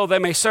people go, they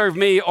may serve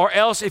me. Or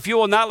else, if you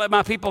will not let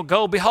my people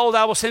go, behold,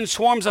 I will send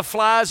swarms of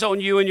flies on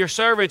you and your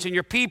servants and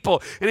your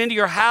people and into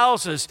your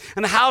houses.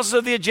 And the houses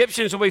of the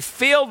Egyptians will be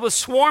filled with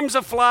swarms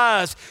of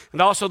flies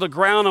and also the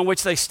ground on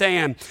which they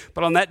stand.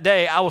 But on that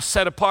day, I will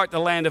set apart the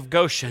land of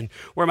Goshen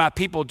where my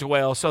people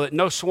dwell, so that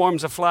no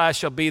swarms of flies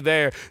shall be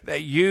there,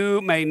 that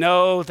you may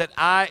know that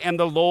I am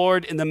the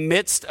Lord in the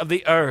midst of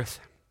the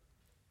earth.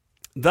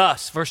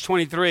 Thus, verse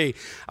 23,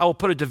 I will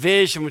put a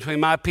division between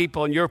my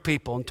people and your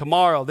people, and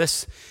tomorrow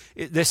this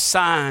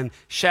sign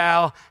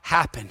shall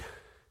happen.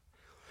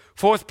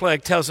 Fourth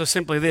plague tells us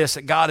simply this,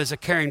 that God is a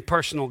caring,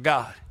 personal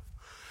God.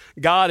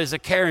 God is a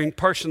caring,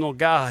 personal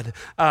God.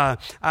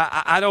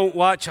 I don't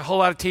watch a whole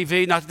lot of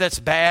TV, not that that's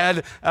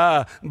bad,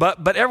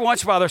 but every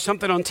once in a while there's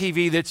something on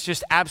TV that's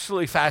just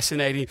absolutely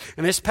fascinating.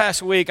 And this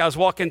past week I was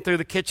walking through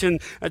the kitchen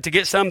to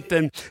get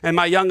something, and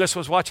my youngest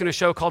was watching a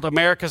show called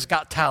America's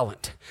Got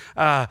Talent.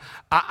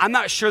 I'm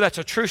not sure that's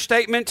a true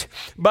statement,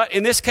 but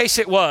in this case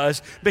it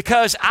was,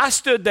 because I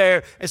stood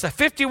there as a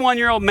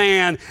 51-year-old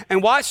man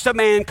and watched a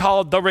man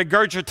called The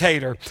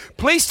Regurgitator.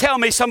 Please tell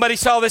me somebody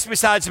saw this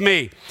besides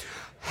me.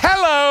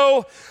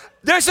 Hello,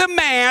 there's a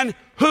man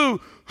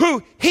who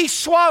he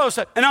swallows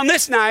it. And on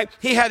this night,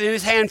 he had in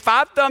his hand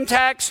 5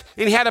 thumbtacks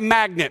and he had a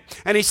magnet.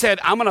 And he said,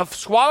 I'm going to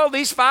swallow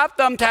these 5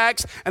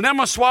 thumbtacks and then I'm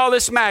going to swallow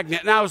this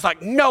magnet. And I was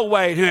like, no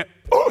way. And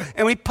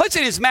when he puts it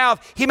in his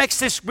mouth, he makes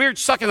this weird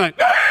sucking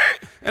like,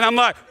 and I'm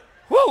like,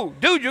 whoa,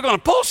 dude, you're going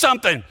to pull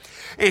something.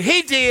 And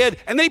he did,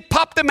 and then he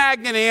popped the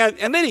magnet in,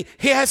 and then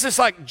he has this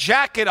like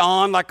jacket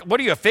on, like, what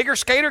are you, a figure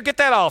skater? Get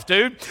that off,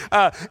 dude.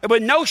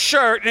 With no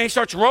shirt, and he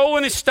starts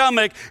rolling his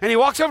stomach, and he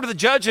walks over to the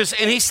judges,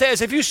 and he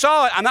says, if you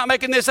saw it, I'm not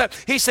making this up,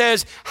 he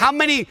says, how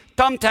many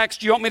thumbtacks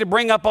do you want me to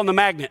bring up on the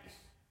magnet?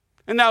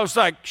 And I was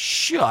like,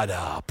 shut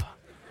up.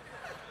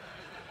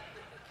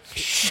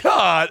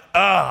 Shut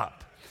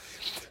up.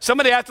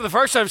 Somebody after the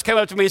first service came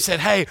up to me and said,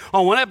 hey,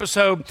 on one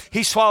episode,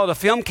 he swallowed a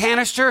film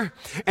canister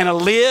and a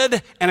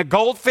lid and a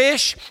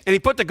goldfish, and he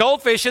put the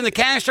goldfish in the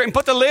canister and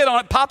put the lid on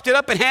it, popped it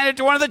up, and handed it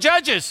to one of the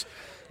judges.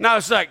 And I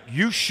was like,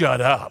 you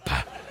shut up.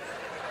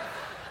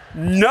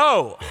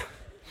 No.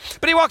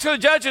 But he walks to the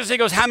judges, and he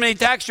goes, how many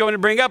tacks do you want me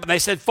to bring up? And they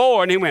said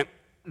 4, and he went,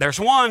 there's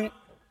 1,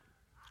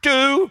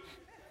 2,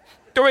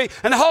 3.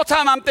 And the whole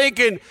time I'm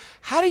thinking,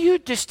 how do you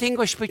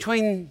distinguish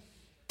between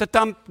the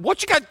thumb?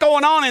 What you got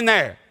going on in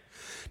there?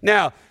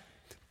 Now,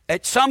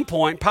 at some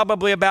point,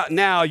 probably about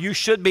now, you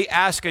should be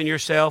asking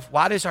yourself,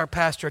 why does our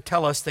pastor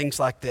tell us things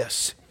like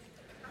this?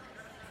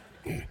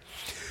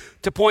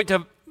 To point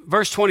to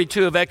verse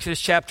 22 of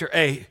Exodus chapter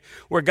 8,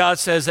 where God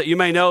says that you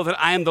may know that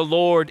I am the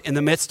Lord in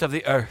the midst of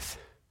the earth.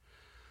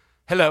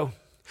 Hello.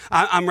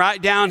 I'm right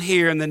down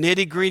here in the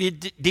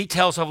nitty-gritty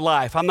details of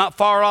life. I'm not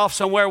far off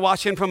somewhere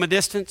watching from a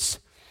distance.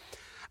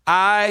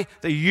 That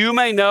you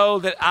may know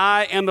that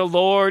I am the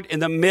Lord in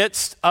the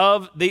midst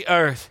of the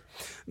earth.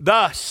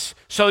 Thus,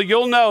 so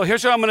you'll know,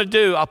 here's what I'm going to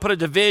do. I'll put a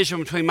division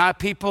between my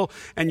people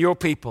and your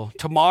people.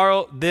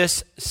 Tomorrow,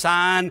 this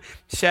sign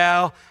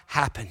shall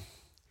happen.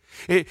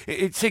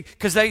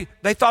 Because they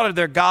thought of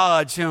their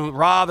gods,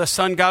 Ra, the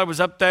sun god, was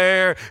up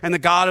there, and the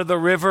god of the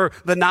river,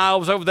 the Nile,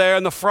 was over there,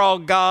 and the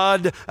frog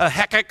god,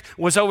 Hekek,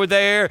 was over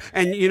there,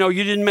 and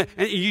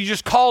you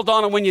just called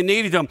on them when you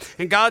needed them.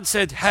 And God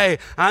said, hey,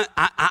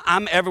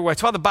 I'm everywhere.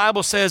 It's why the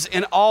Bible says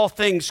in all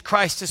things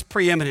Christ is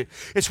preeminent.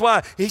 It's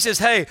why he says,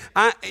 hey,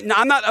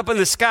 I'm not up in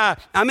the sky.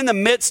 I'm in the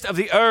midst of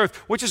the earth,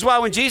 which is why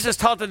when Jesus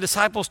taught the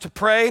disciples to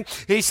pray,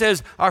 he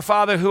says, our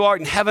Father who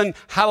art in heaven,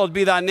 hallowed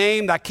be thy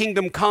name, thy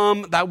kingdom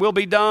come, thy will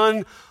be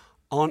done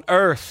on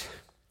earth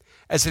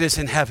as it is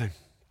in heaven.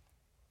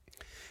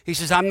 He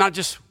says, I'm not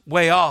just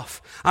way off.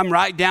 I'm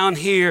right down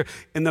here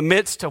in the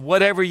midst of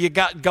whatever you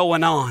got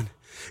going on.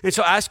 And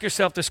so ask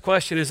yourself this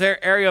question: is there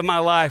an area of my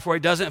life where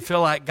it doesn't feel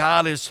like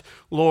God is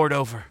Lord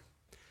over?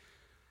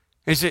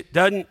 Is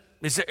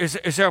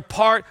there a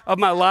part of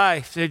my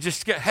life that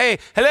just get, hey,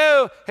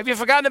 hello, have you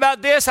forgotten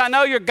about this? I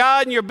know you're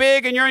God and you're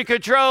big and you're in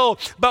control,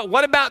 but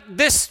what about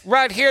this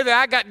right here that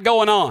I got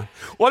going on?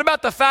 What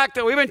about the fact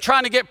that we've been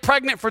trying to get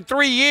pregnant for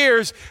 3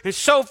 years and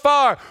so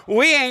far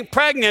we ain't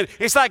pregnant?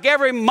 It's like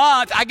every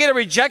month I get a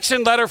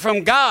rejection letter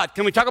from God.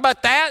 Can we talk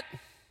about that?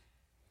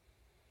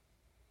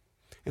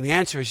 And the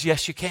answer is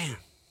yes, you can.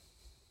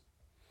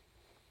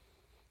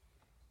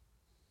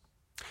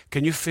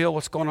 Can you feel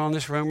what's going on in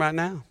this room right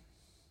now?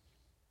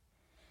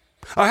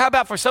 Or how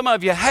about for some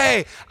of you,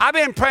 hey, I've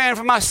been praying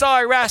for my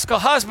sorry rascal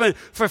husband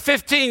for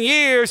 15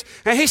 years,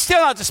 and he's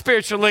still not the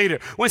spiritual leader.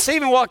 When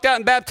Stephen walked out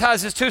and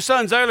baptized his 2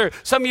 sons earlier,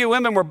 some of you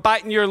women were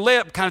biting your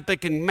lip, kind of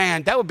thinking,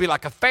 man, that would be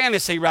like a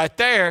fantasy right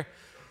there.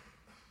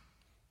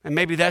 And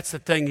maybe that's the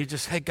thing. You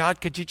just, hey, God,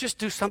 could you just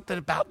do something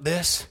about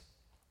this?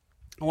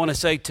 I want to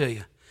say to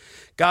you,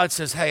 God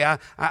says, hey,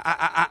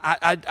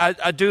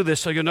 I do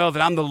this so you'll know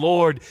that I'm the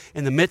Lord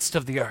in the midst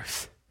of the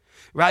earth.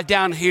 Right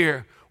down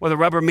here where the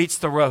rubber meets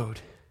the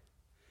road.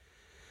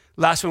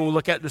 Last one we'll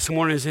look at this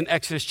morning is in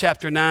Exodus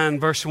chapter 9,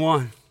 verse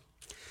 1.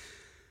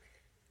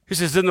 He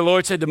says, then the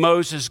Lord said to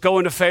Moses, go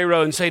into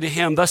Pharaoh and say to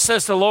him, thus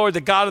says the Lord,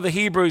 the God of the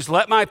Hebrews,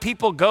 let my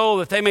people go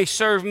that they may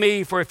serve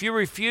me. For if you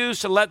refuse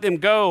to let them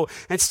go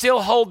and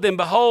still hold them,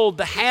 behold,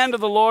 the hand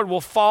of the Lord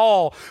will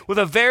fall with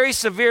a very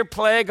severe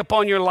plague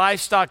upon your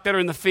livestock that are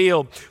in the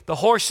field, the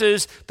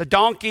horses, the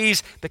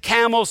donkeys, the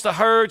camels, the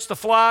herds, the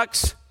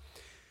flocks.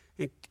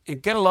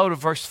 And get a load of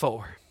verse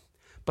 4.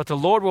 But the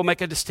Lord will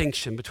make a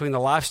distinction between the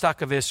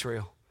livestock of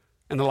Israel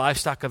and the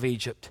livestock of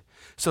Egypt,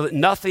 so that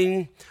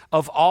nothing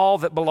of all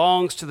that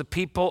belongs to the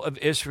people of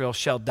Israel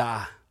shall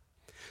die.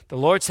 The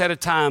Lord set a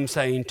time,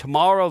 saying,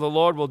 tomorrow the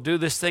Lord will do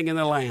this thing in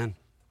the land.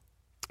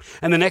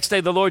 And the next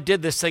day the Lord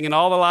did this thing, and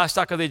all the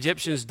livestock of the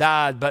Egyptians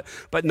died, but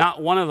not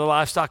one of the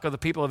livestock of the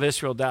people of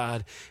Israel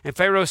died. And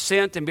Pharaoh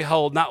sent, and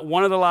behold, not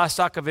one of the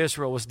livestock of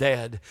Israel was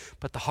dead,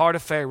 but the heart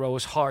of Pharaoh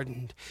was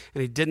hardened,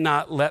 and he did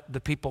not let the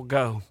people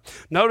go.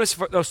 Notice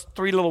those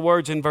 3 little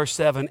words in verse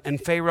 7,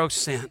 and Pharaoh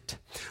sent.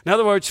 In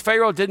other words,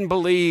 Pharaoh didn't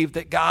believe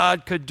that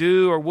God could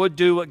do or would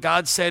do what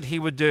God said he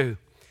would do.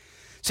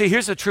 See,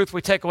 here's the truth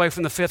we take away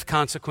from the 5th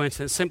consequence,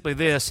 and it's simply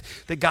this,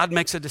 that God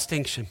makes a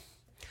distinction.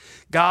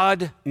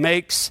 God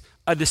makes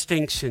a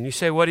distinction. You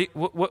say, what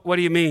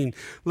do you mean?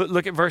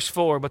 Look at verse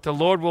 4. But the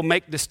Lord will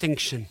make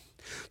distinction.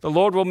 The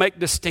Lord will make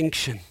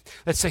distinction.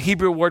 That's the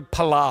Hebrew word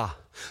palah.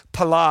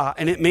 Palah.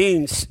 And it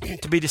means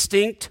to be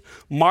distinct,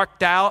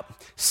 marked out,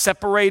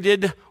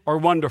 separated, or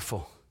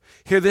wonderful.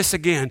 Hear this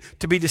again.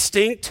 To be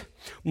distinct,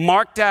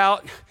 marked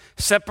out,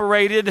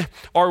 separated,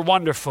 or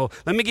wonderful.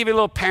 Let me give you a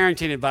little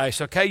parenting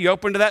advice, okay? You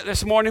open to that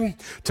this morning?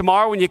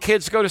 Tomorrow when your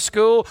kids go to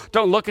school,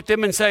 don't look at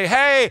them and say,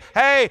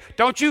 hey,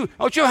 don't you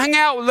hang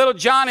out with little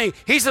Johnny.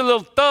 He's a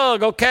little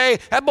thug, okay?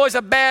 That boy's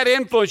a bad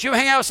influence. You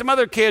hang out with some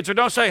other kids, or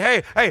don't say,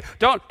 hey,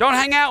 don't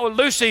hang out with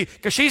Lucy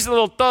because she's a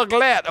little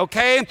thuglet,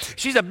 okay?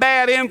 She's a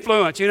bad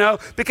influence,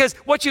 because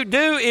what you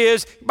do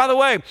is, by the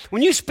way,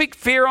 when you speak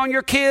fear on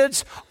your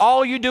kids,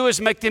 all you do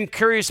is make them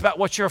curious about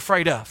what you're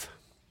afraid of.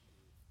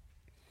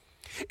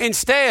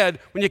 Instead,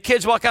 when your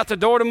kids walk out the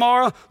door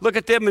tomorrow, look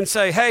at them and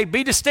say, hey,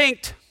 be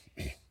distinct.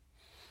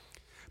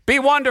 Be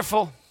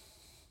wonderful.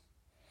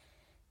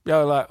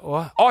 You're like,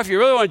 what? Or if you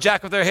really want to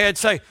jack with their head,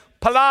 say,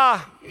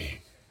 Pala.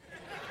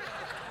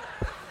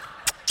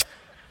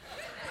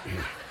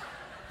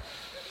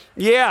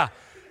 Yeah.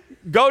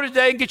 Go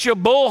today and get you a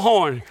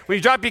bullhorn. When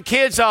you drop your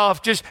kids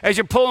off, just as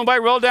you're pulling away,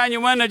 roll down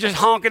your window, just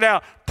honk it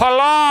out.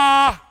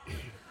 Pala.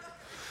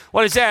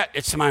 What is that?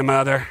 It's my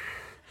mother.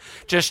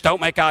 Just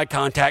don't make eye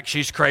contact.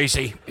 She's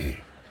crazy.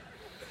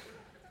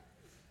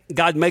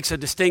 God makes a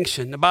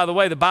distinction. And by the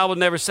way, the Bible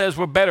never says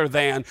we're better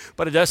than,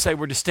 but it does say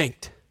we're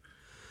distinct.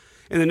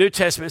 In the New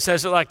Testament, it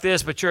says it like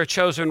this, but you're a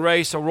chosen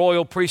race, a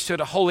royal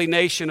priesthood, a holy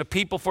nation, a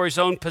people for his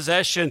own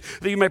possession,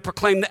 that you may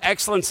proclaim the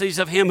excellencies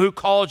of him who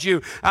called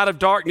you out of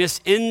darkness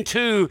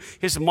into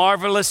his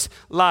marvelous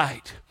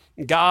light.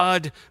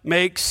 God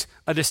makes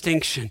a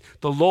distinction.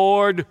 The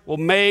Lord will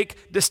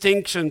make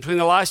distinction between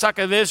the livestock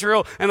of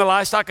Israel and the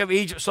livestock of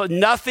Egypt. So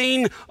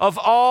nothing of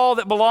all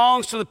that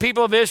belongs to the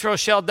people of Israel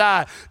shall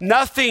die.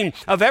 Nothing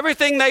of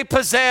everything they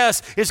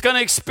possess is going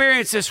to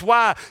experience this.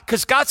 Why?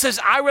 Because God says,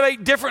 I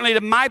relate differently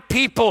to my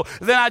people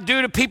than I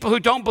do to people who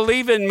don't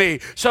believe in me.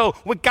 So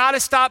we got to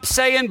stop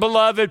saying,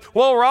 beloved,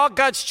 well, we're all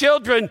God's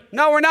children.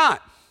 No, we're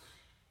not.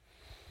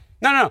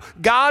 No.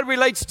 God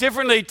relates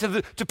differently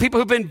to people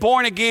who've been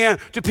born again,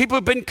 to people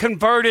who've been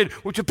converted,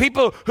 or to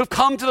people who've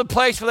come to the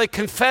place where they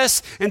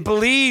confess and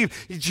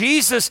believe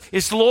Jesus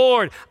is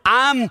Lord.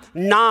 I'm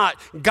not.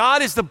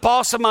 God is the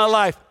boss of my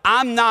life.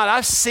 I'm not.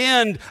 I've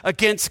sinned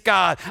against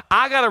God.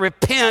 I got to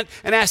repent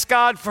and ask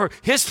God for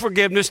his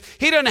forgiveness.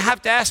 He doesn't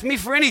have to ask me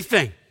for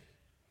anything.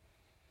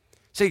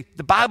 See,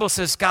 the Bible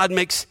says God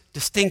makes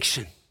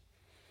distinction.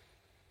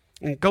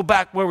 And go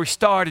back where we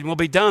started, and we'll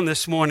be done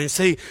this morning.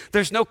 See,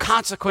 there's no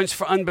consequence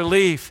for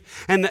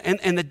unbelief. And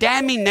the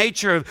damning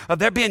nature of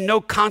there being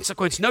no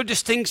consequence, no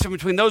distinction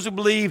between those who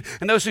believe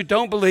and those who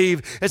don't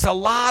believe, is a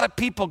lot of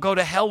people go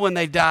to hell when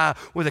they die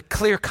with a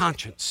clear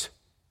conscience.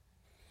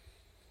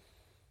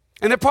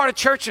 And they're part of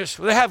churches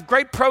where they have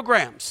great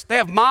programs. They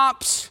have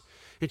MOPS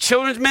and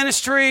children's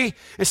ministry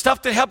and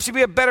stuff that helps you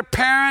be a better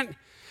parent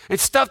and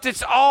stuff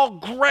that's all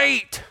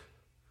great.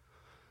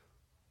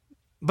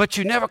 But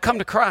you never come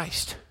to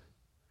Christ.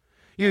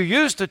 You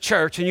use the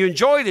church and you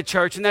enjoy the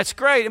church, and that's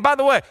great. And by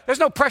the way, there's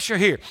no pressure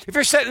here. If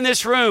you're sitting in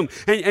this room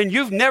and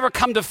you've never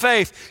come to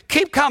faith,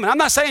 keep coming. I'm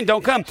not saying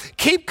don't come.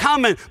 Keep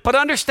coming, but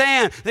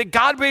understand that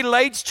God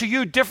relates to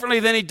you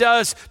differently than he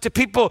does to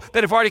people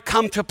that have already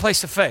come to a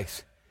place of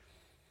faith.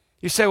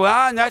 You say,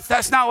 well,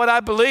 that's not what I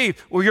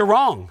believe. Well, you're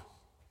wrong.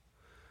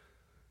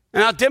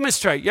 And I'll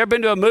demonstrate. You ever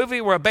been to a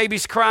movie where a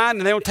baby's crying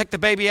and they don't take the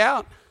baby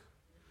out?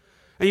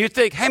 And you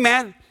think, hey,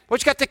 man,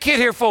 what you got the kid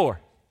here for?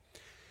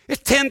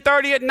 It's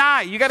 10:30 at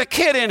night. You got a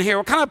kid in here.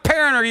 What kind of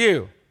parent are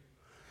you?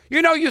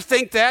 You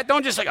think that.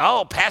 Don't just say,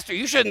 oh, pastor,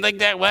 you shouldn't think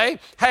that way.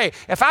 Hey,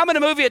 if I'm in a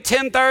movie at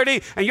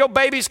 10:30 and your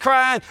baby's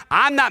crying,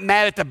 I'm not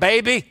mad at the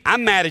baby.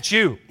 I'm mad at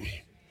you.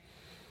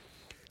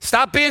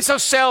 Stop being so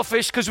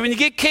selfish, because when you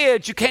get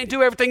kids, you can't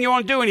do everything you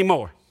want to do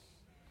anymore.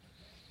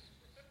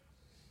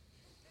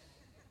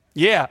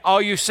 Yeah,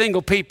 all you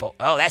single people.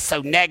 Oh, that's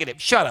so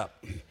negative. Shut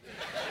up.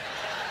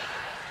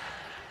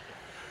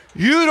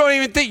 You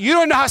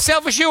don't know how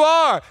selfish you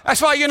are. That's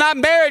why you're not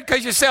married,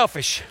 because you're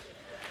selfish.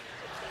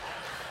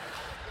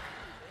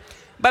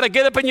 Better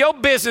get up in your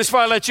business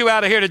before I let you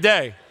out of here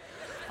today.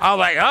 I'm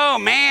like, oh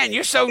man,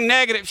 you're so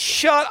negative.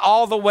 Shut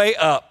all the way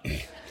up.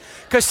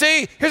 Because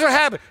see, here's what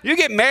happened. You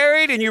get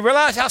married and you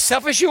realize how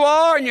selfish you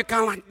are, and you're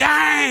kind of like,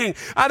 dang.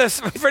 I had a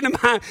friend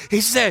of mine,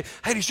 he said,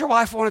 hey, does your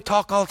wife want to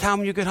talk all the time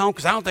when you get home?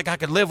 Because I don't think I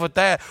could live with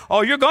that.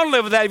 Oh, you're going to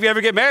live with that if you ever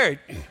get married.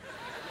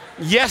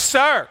 Yes,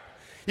 sir.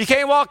 You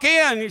can't walk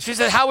in. She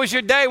says, how was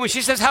your day? When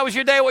she says, how was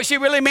your day? What she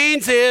really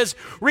means is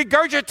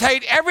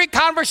regurgitate every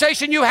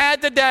conversation you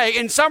had today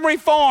in summary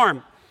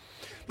form.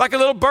 Like a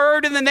little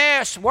bird in the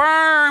nest.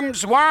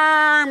 Worms,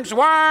 worms,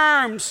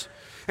 worms.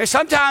 And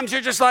sometimes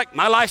you're just like,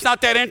 my life's not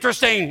that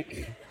interesting.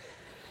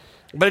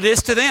 But it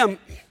is to them.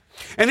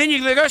 And then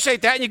you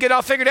negotiate that and you get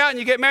all figured out and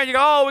you get married. You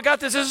go, oh, we got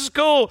this. This is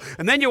cool.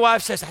 And then your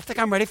wife says, I think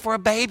I'm ready for a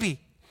baby.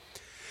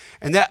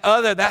 And that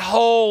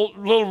whole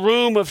little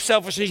room of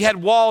selfishness you had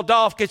walled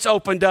off gets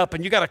opened up,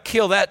 and you got to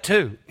kill that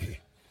too.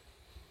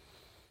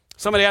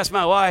 Somebody asked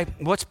my wife,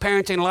 what's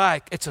parenting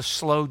like? It's a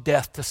slow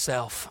death to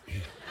self.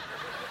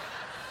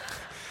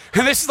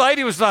 And this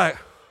lady was like,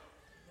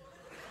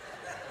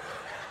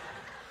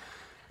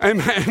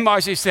 and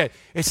Marcy said,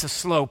 it's a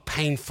slow,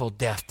 painful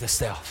death to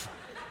self.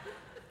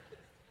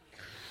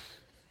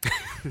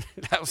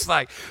 I was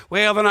like,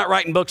 well, they're not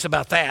writing books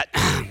about that.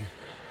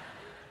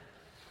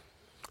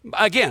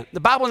 Again, the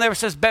Bible never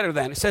says better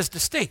than. It says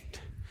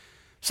distinct.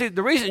 See,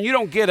 the reason you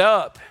don't get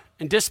up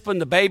and discipline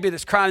the baby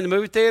that's crying in the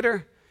movie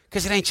theater,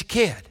 because it ain't your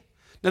kid.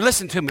 Now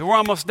listen to me. We're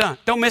almost done.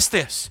 Don't miss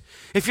this.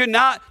 If you're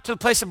not to the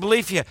place of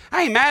belief yet,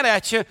 I ain't mad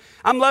at you.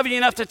 I'm loving you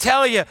enough to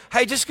tell you,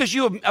 hey, just because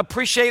you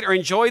appreciate or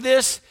enjoy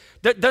this,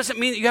 that doesn't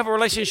mean that you have a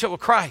relationship with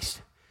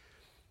Christ.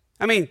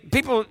 I mean,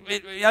 people,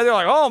 they're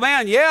like, oh,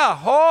 man, yeah,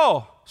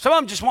 oh. Some of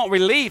them just want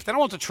relief. They don't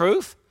want the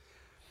truth.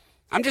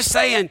 I'm just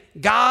saying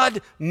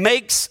God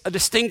makes a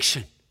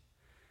distinction.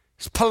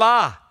 It's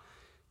pala,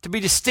 to be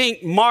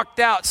distinct, marked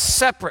out,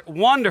 separate,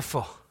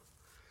 wonderful.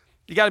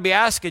 You got to be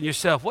asking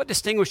yourself, what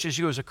distinguishes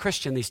you as a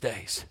Christian these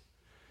days?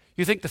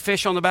 You think the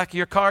fish on the back of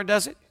your car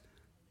does it?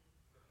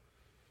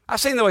 I've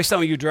seen the way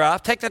some of you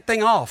drive. Take that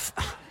thing off.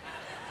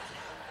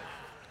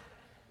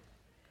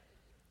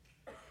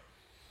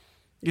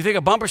 You think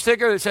a bumper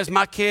sticker that says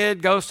my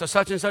kid goes to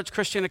such and such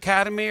Christian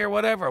academy or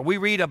whatever, or we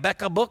read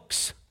Abeka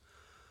books?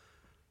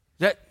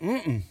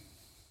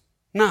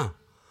 No.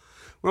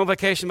 We were on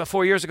vacation about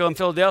 4 years ago in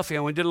Philadelphia,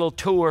 and we did a little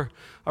tour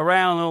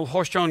around, a little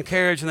horse-drawn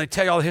carriage, and they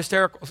tell you all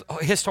the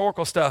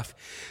historical stuff.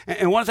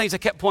 And one of the things they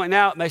kept pointing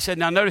out, and they said,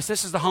 now notice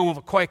this is the home of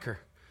a Quaker.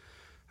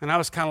 And I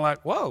was kind of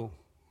like, whoa.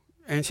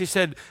 And I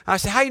said, how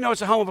do you know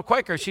it's the home of a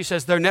Quaker? And she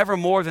says, they're never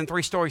more than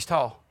 3 stories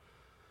tall.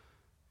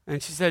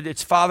 And she said,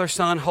 it's Father,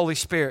 Son, Holy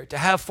Spirit. To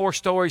have 4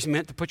 stories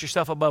meant to put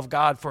yourself above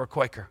God for a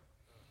Quaker.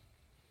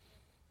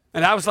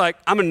 And I was like,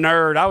 I'm a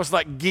nerd. I was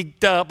like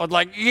geeked up. I was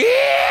like,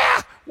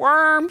 yeah,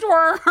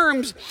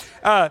 worms.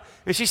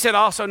 And she said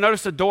also,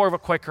 notice the door of a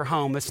Quaker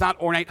home. It's not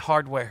ornate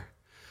hardware.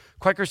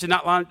 Quakers did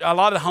not, a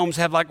lot of the homes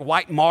have like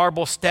white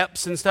marble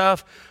steps and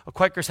stuff.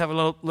 Quakers have a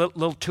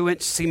little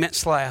 2-inch cement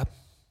slab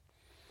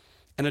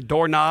and a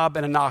doorknob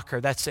and a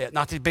knocker. That's it.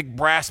 Not these big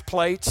brass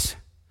plates.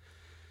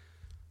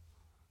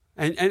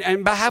 And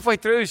about halfway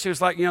through, she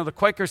was like, the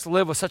Quakers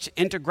live with such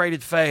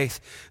integrated faith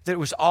that it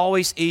was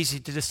always easy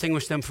to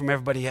distinguish them from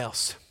everybody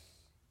else.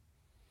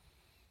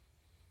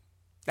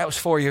 That was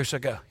 4 years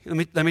ago.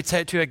 Let me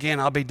say it to you again,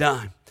 I'll be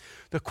done.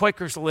 The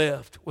Quakers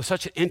lived with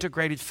such an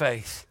integrated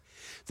faith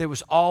that it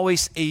was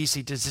always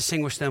easy to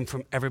distinguish them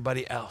from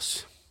everybody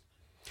else.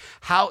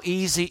 How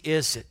easy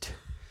is it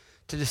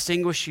to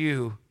distinguish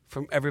you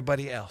from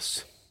everybody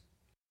else?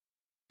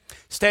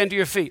 Stand to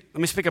your feet.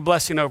 Let me speak a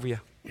blessing over you.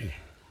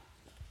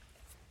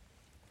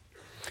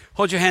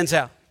 Hold your hands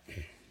out.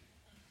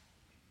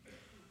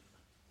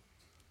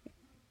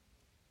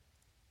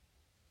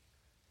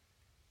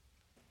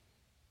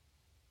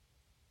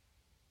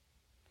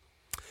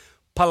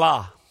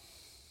 Pala.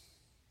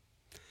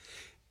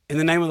 In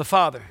the name of the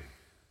Father,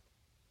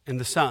 and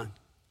the Son,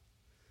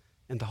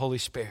 and the Holy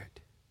Spirit.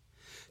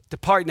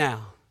 Depart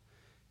now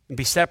and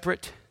be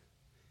separate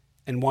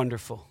and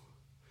wonderful.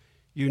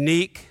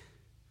 Unique,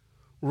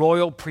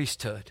 royal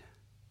priesthood.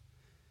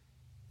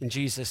 In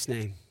Jesus'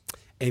 name.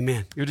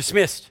 Amen. You're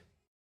dismissed.